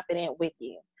to be confident with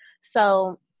you?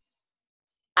 So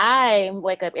I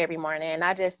wake up every morning and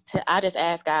I just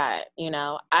ask God,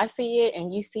 I see it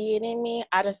and you see it in me.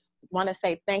 I just want to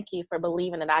say thank you for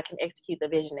believing that I can execute the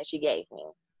vision that you gave me.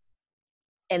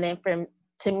 And then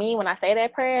to me, when I say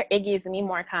that prayer, it gives me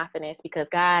more confidence because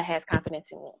God has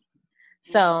confidence in me.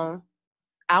 So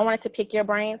I wanted to pick your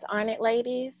brains on it,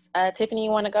 ladies. Tiffany,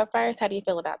 you want to go first? How do you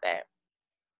feel about that?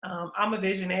 I'm a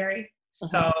visionary.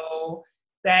 So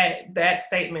that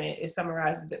statement, it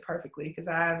summarizes it perfectly because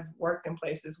I've worked in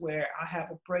places where I have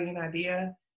a brilliant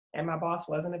idea and my boss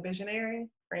wasn't a visionary,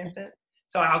 for instance.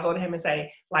 So I'll go to him and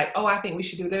say, like, oh, I think we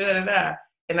should do da-da-da-da.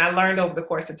 And I learned over the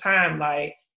course of time,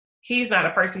 like, he's not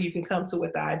a person you can come to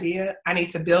with the idea. I need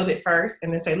to build it first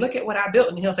and then say, look at what I built.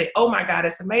 And he'll say, oh my God,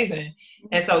 it's amazing.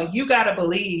 And so you got to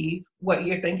believe what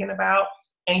you're thinking about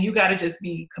and you got to just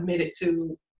be committed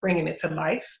to bringing it to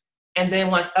life. And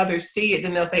then once others see it,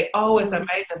 then they'll say, oh, it's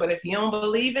amazing. But if you don't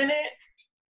believe in it,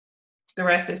 the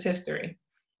rest is history.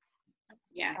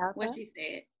 Yeah, what you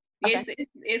said. Okay.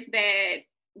 It's that,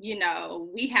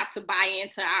 we have to buy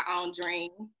into our own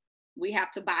dream. We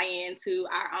have to buy into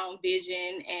our own vision.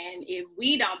 And if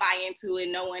we don't buy into it,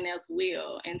 no one else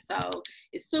will. And so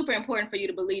it's super important for you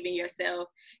to believe in yourself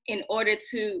in order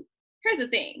to, here's the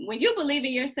thing. When you believe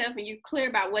in yourself and you're clear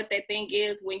about what that thing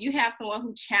is, when you have someone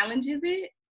who challenges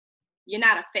it, you're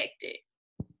not affected,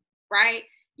 right?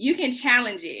 You can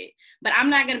challenge it, but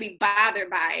I'm not going to be bothered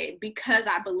by it because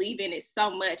I believe in it so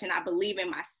much and I believe in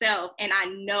myself and I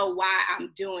know why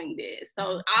I'm doing this.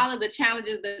 So all of the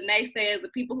challenges, the naysayers, the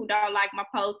people who don't like my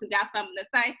post, who got something to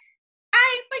say,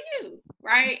 I ain't for you,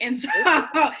 right? And so,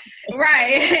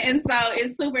 right. And so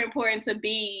it's super important to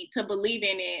believe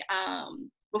in it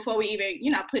before we even,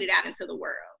 put it out into the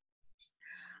world.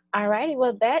 All righty.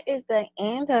 Well, that is the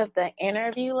end of the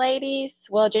interview, ladies.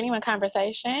 Well, genuine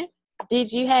conversation.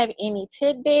 Did you have any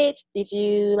tidbits? Did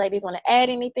you ladies want to add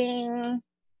anything?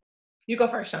 You go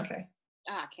first, Shantae.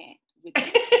 Oh, I can't.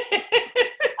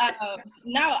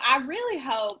 No, I really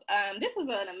hope this was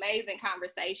an amazing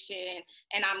conversation,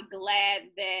 and I'm glad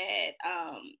that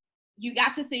you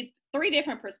got to see 3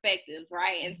 different perspectives,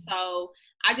 right? And so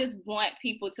I just want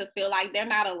people to feel like they're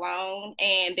not alone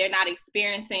and they're not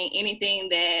experiencing anything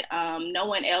that no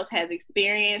one else has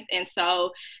experienced. And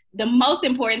so the most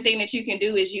important thing that you can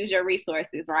do is use your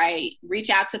resources, right? Reach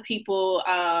out to people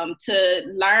to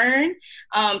learn,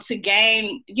 to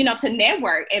gain, to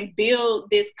network and build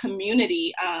this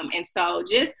community. And so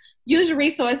just use your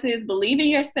resources, believe in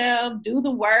yourself, do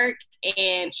the work,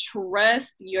 and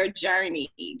trust your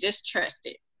journey. Just trust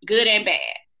it. Good and bad.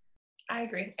 I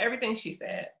agree. Everything she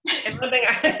said. And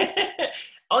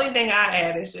only thing I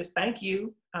add is just thank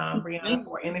you, Brianna,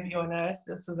 for interviewing us.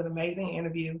 This was an amazing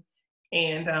interview.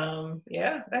 And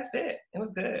that's it. It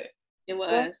was good. It was.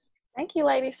 Well, thank you,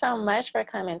 ladies, so much for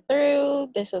coming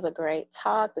through. This was a great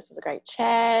talk. This was a great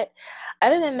chat.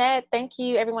 Other than that, thank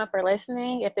you, everyone, for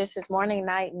listening. If this is morning,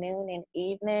 night, noon, and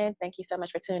evening, thank you so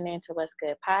much for tuning in to What's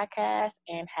Good Podcast,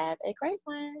 and have a great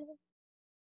one.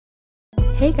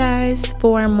 Hey guys,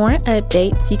 for more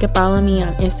updates, you can follow me on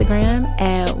Instagram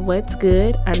at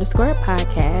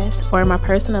whatsgood_podcast or my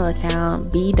personal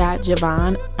account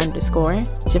b.javon_.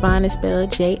 Javon is spelled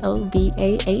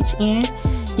Jovahn.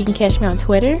 You can catch me on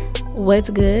Twitter,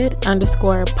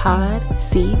 whatsgood_pod,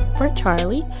 C for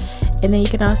Charlie. And then you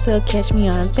can also catch me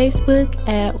on Facebook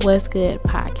at What's Good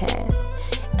Podcast.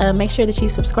 Make sure that you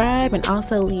subscribe and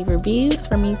also leave reviews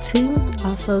for me to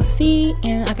also see,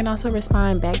 and I can also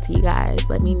respond back to you guys.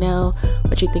 Let me know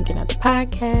what you're thinking of the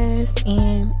podcast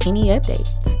and any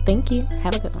updates. Thank you.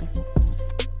 Have a good one.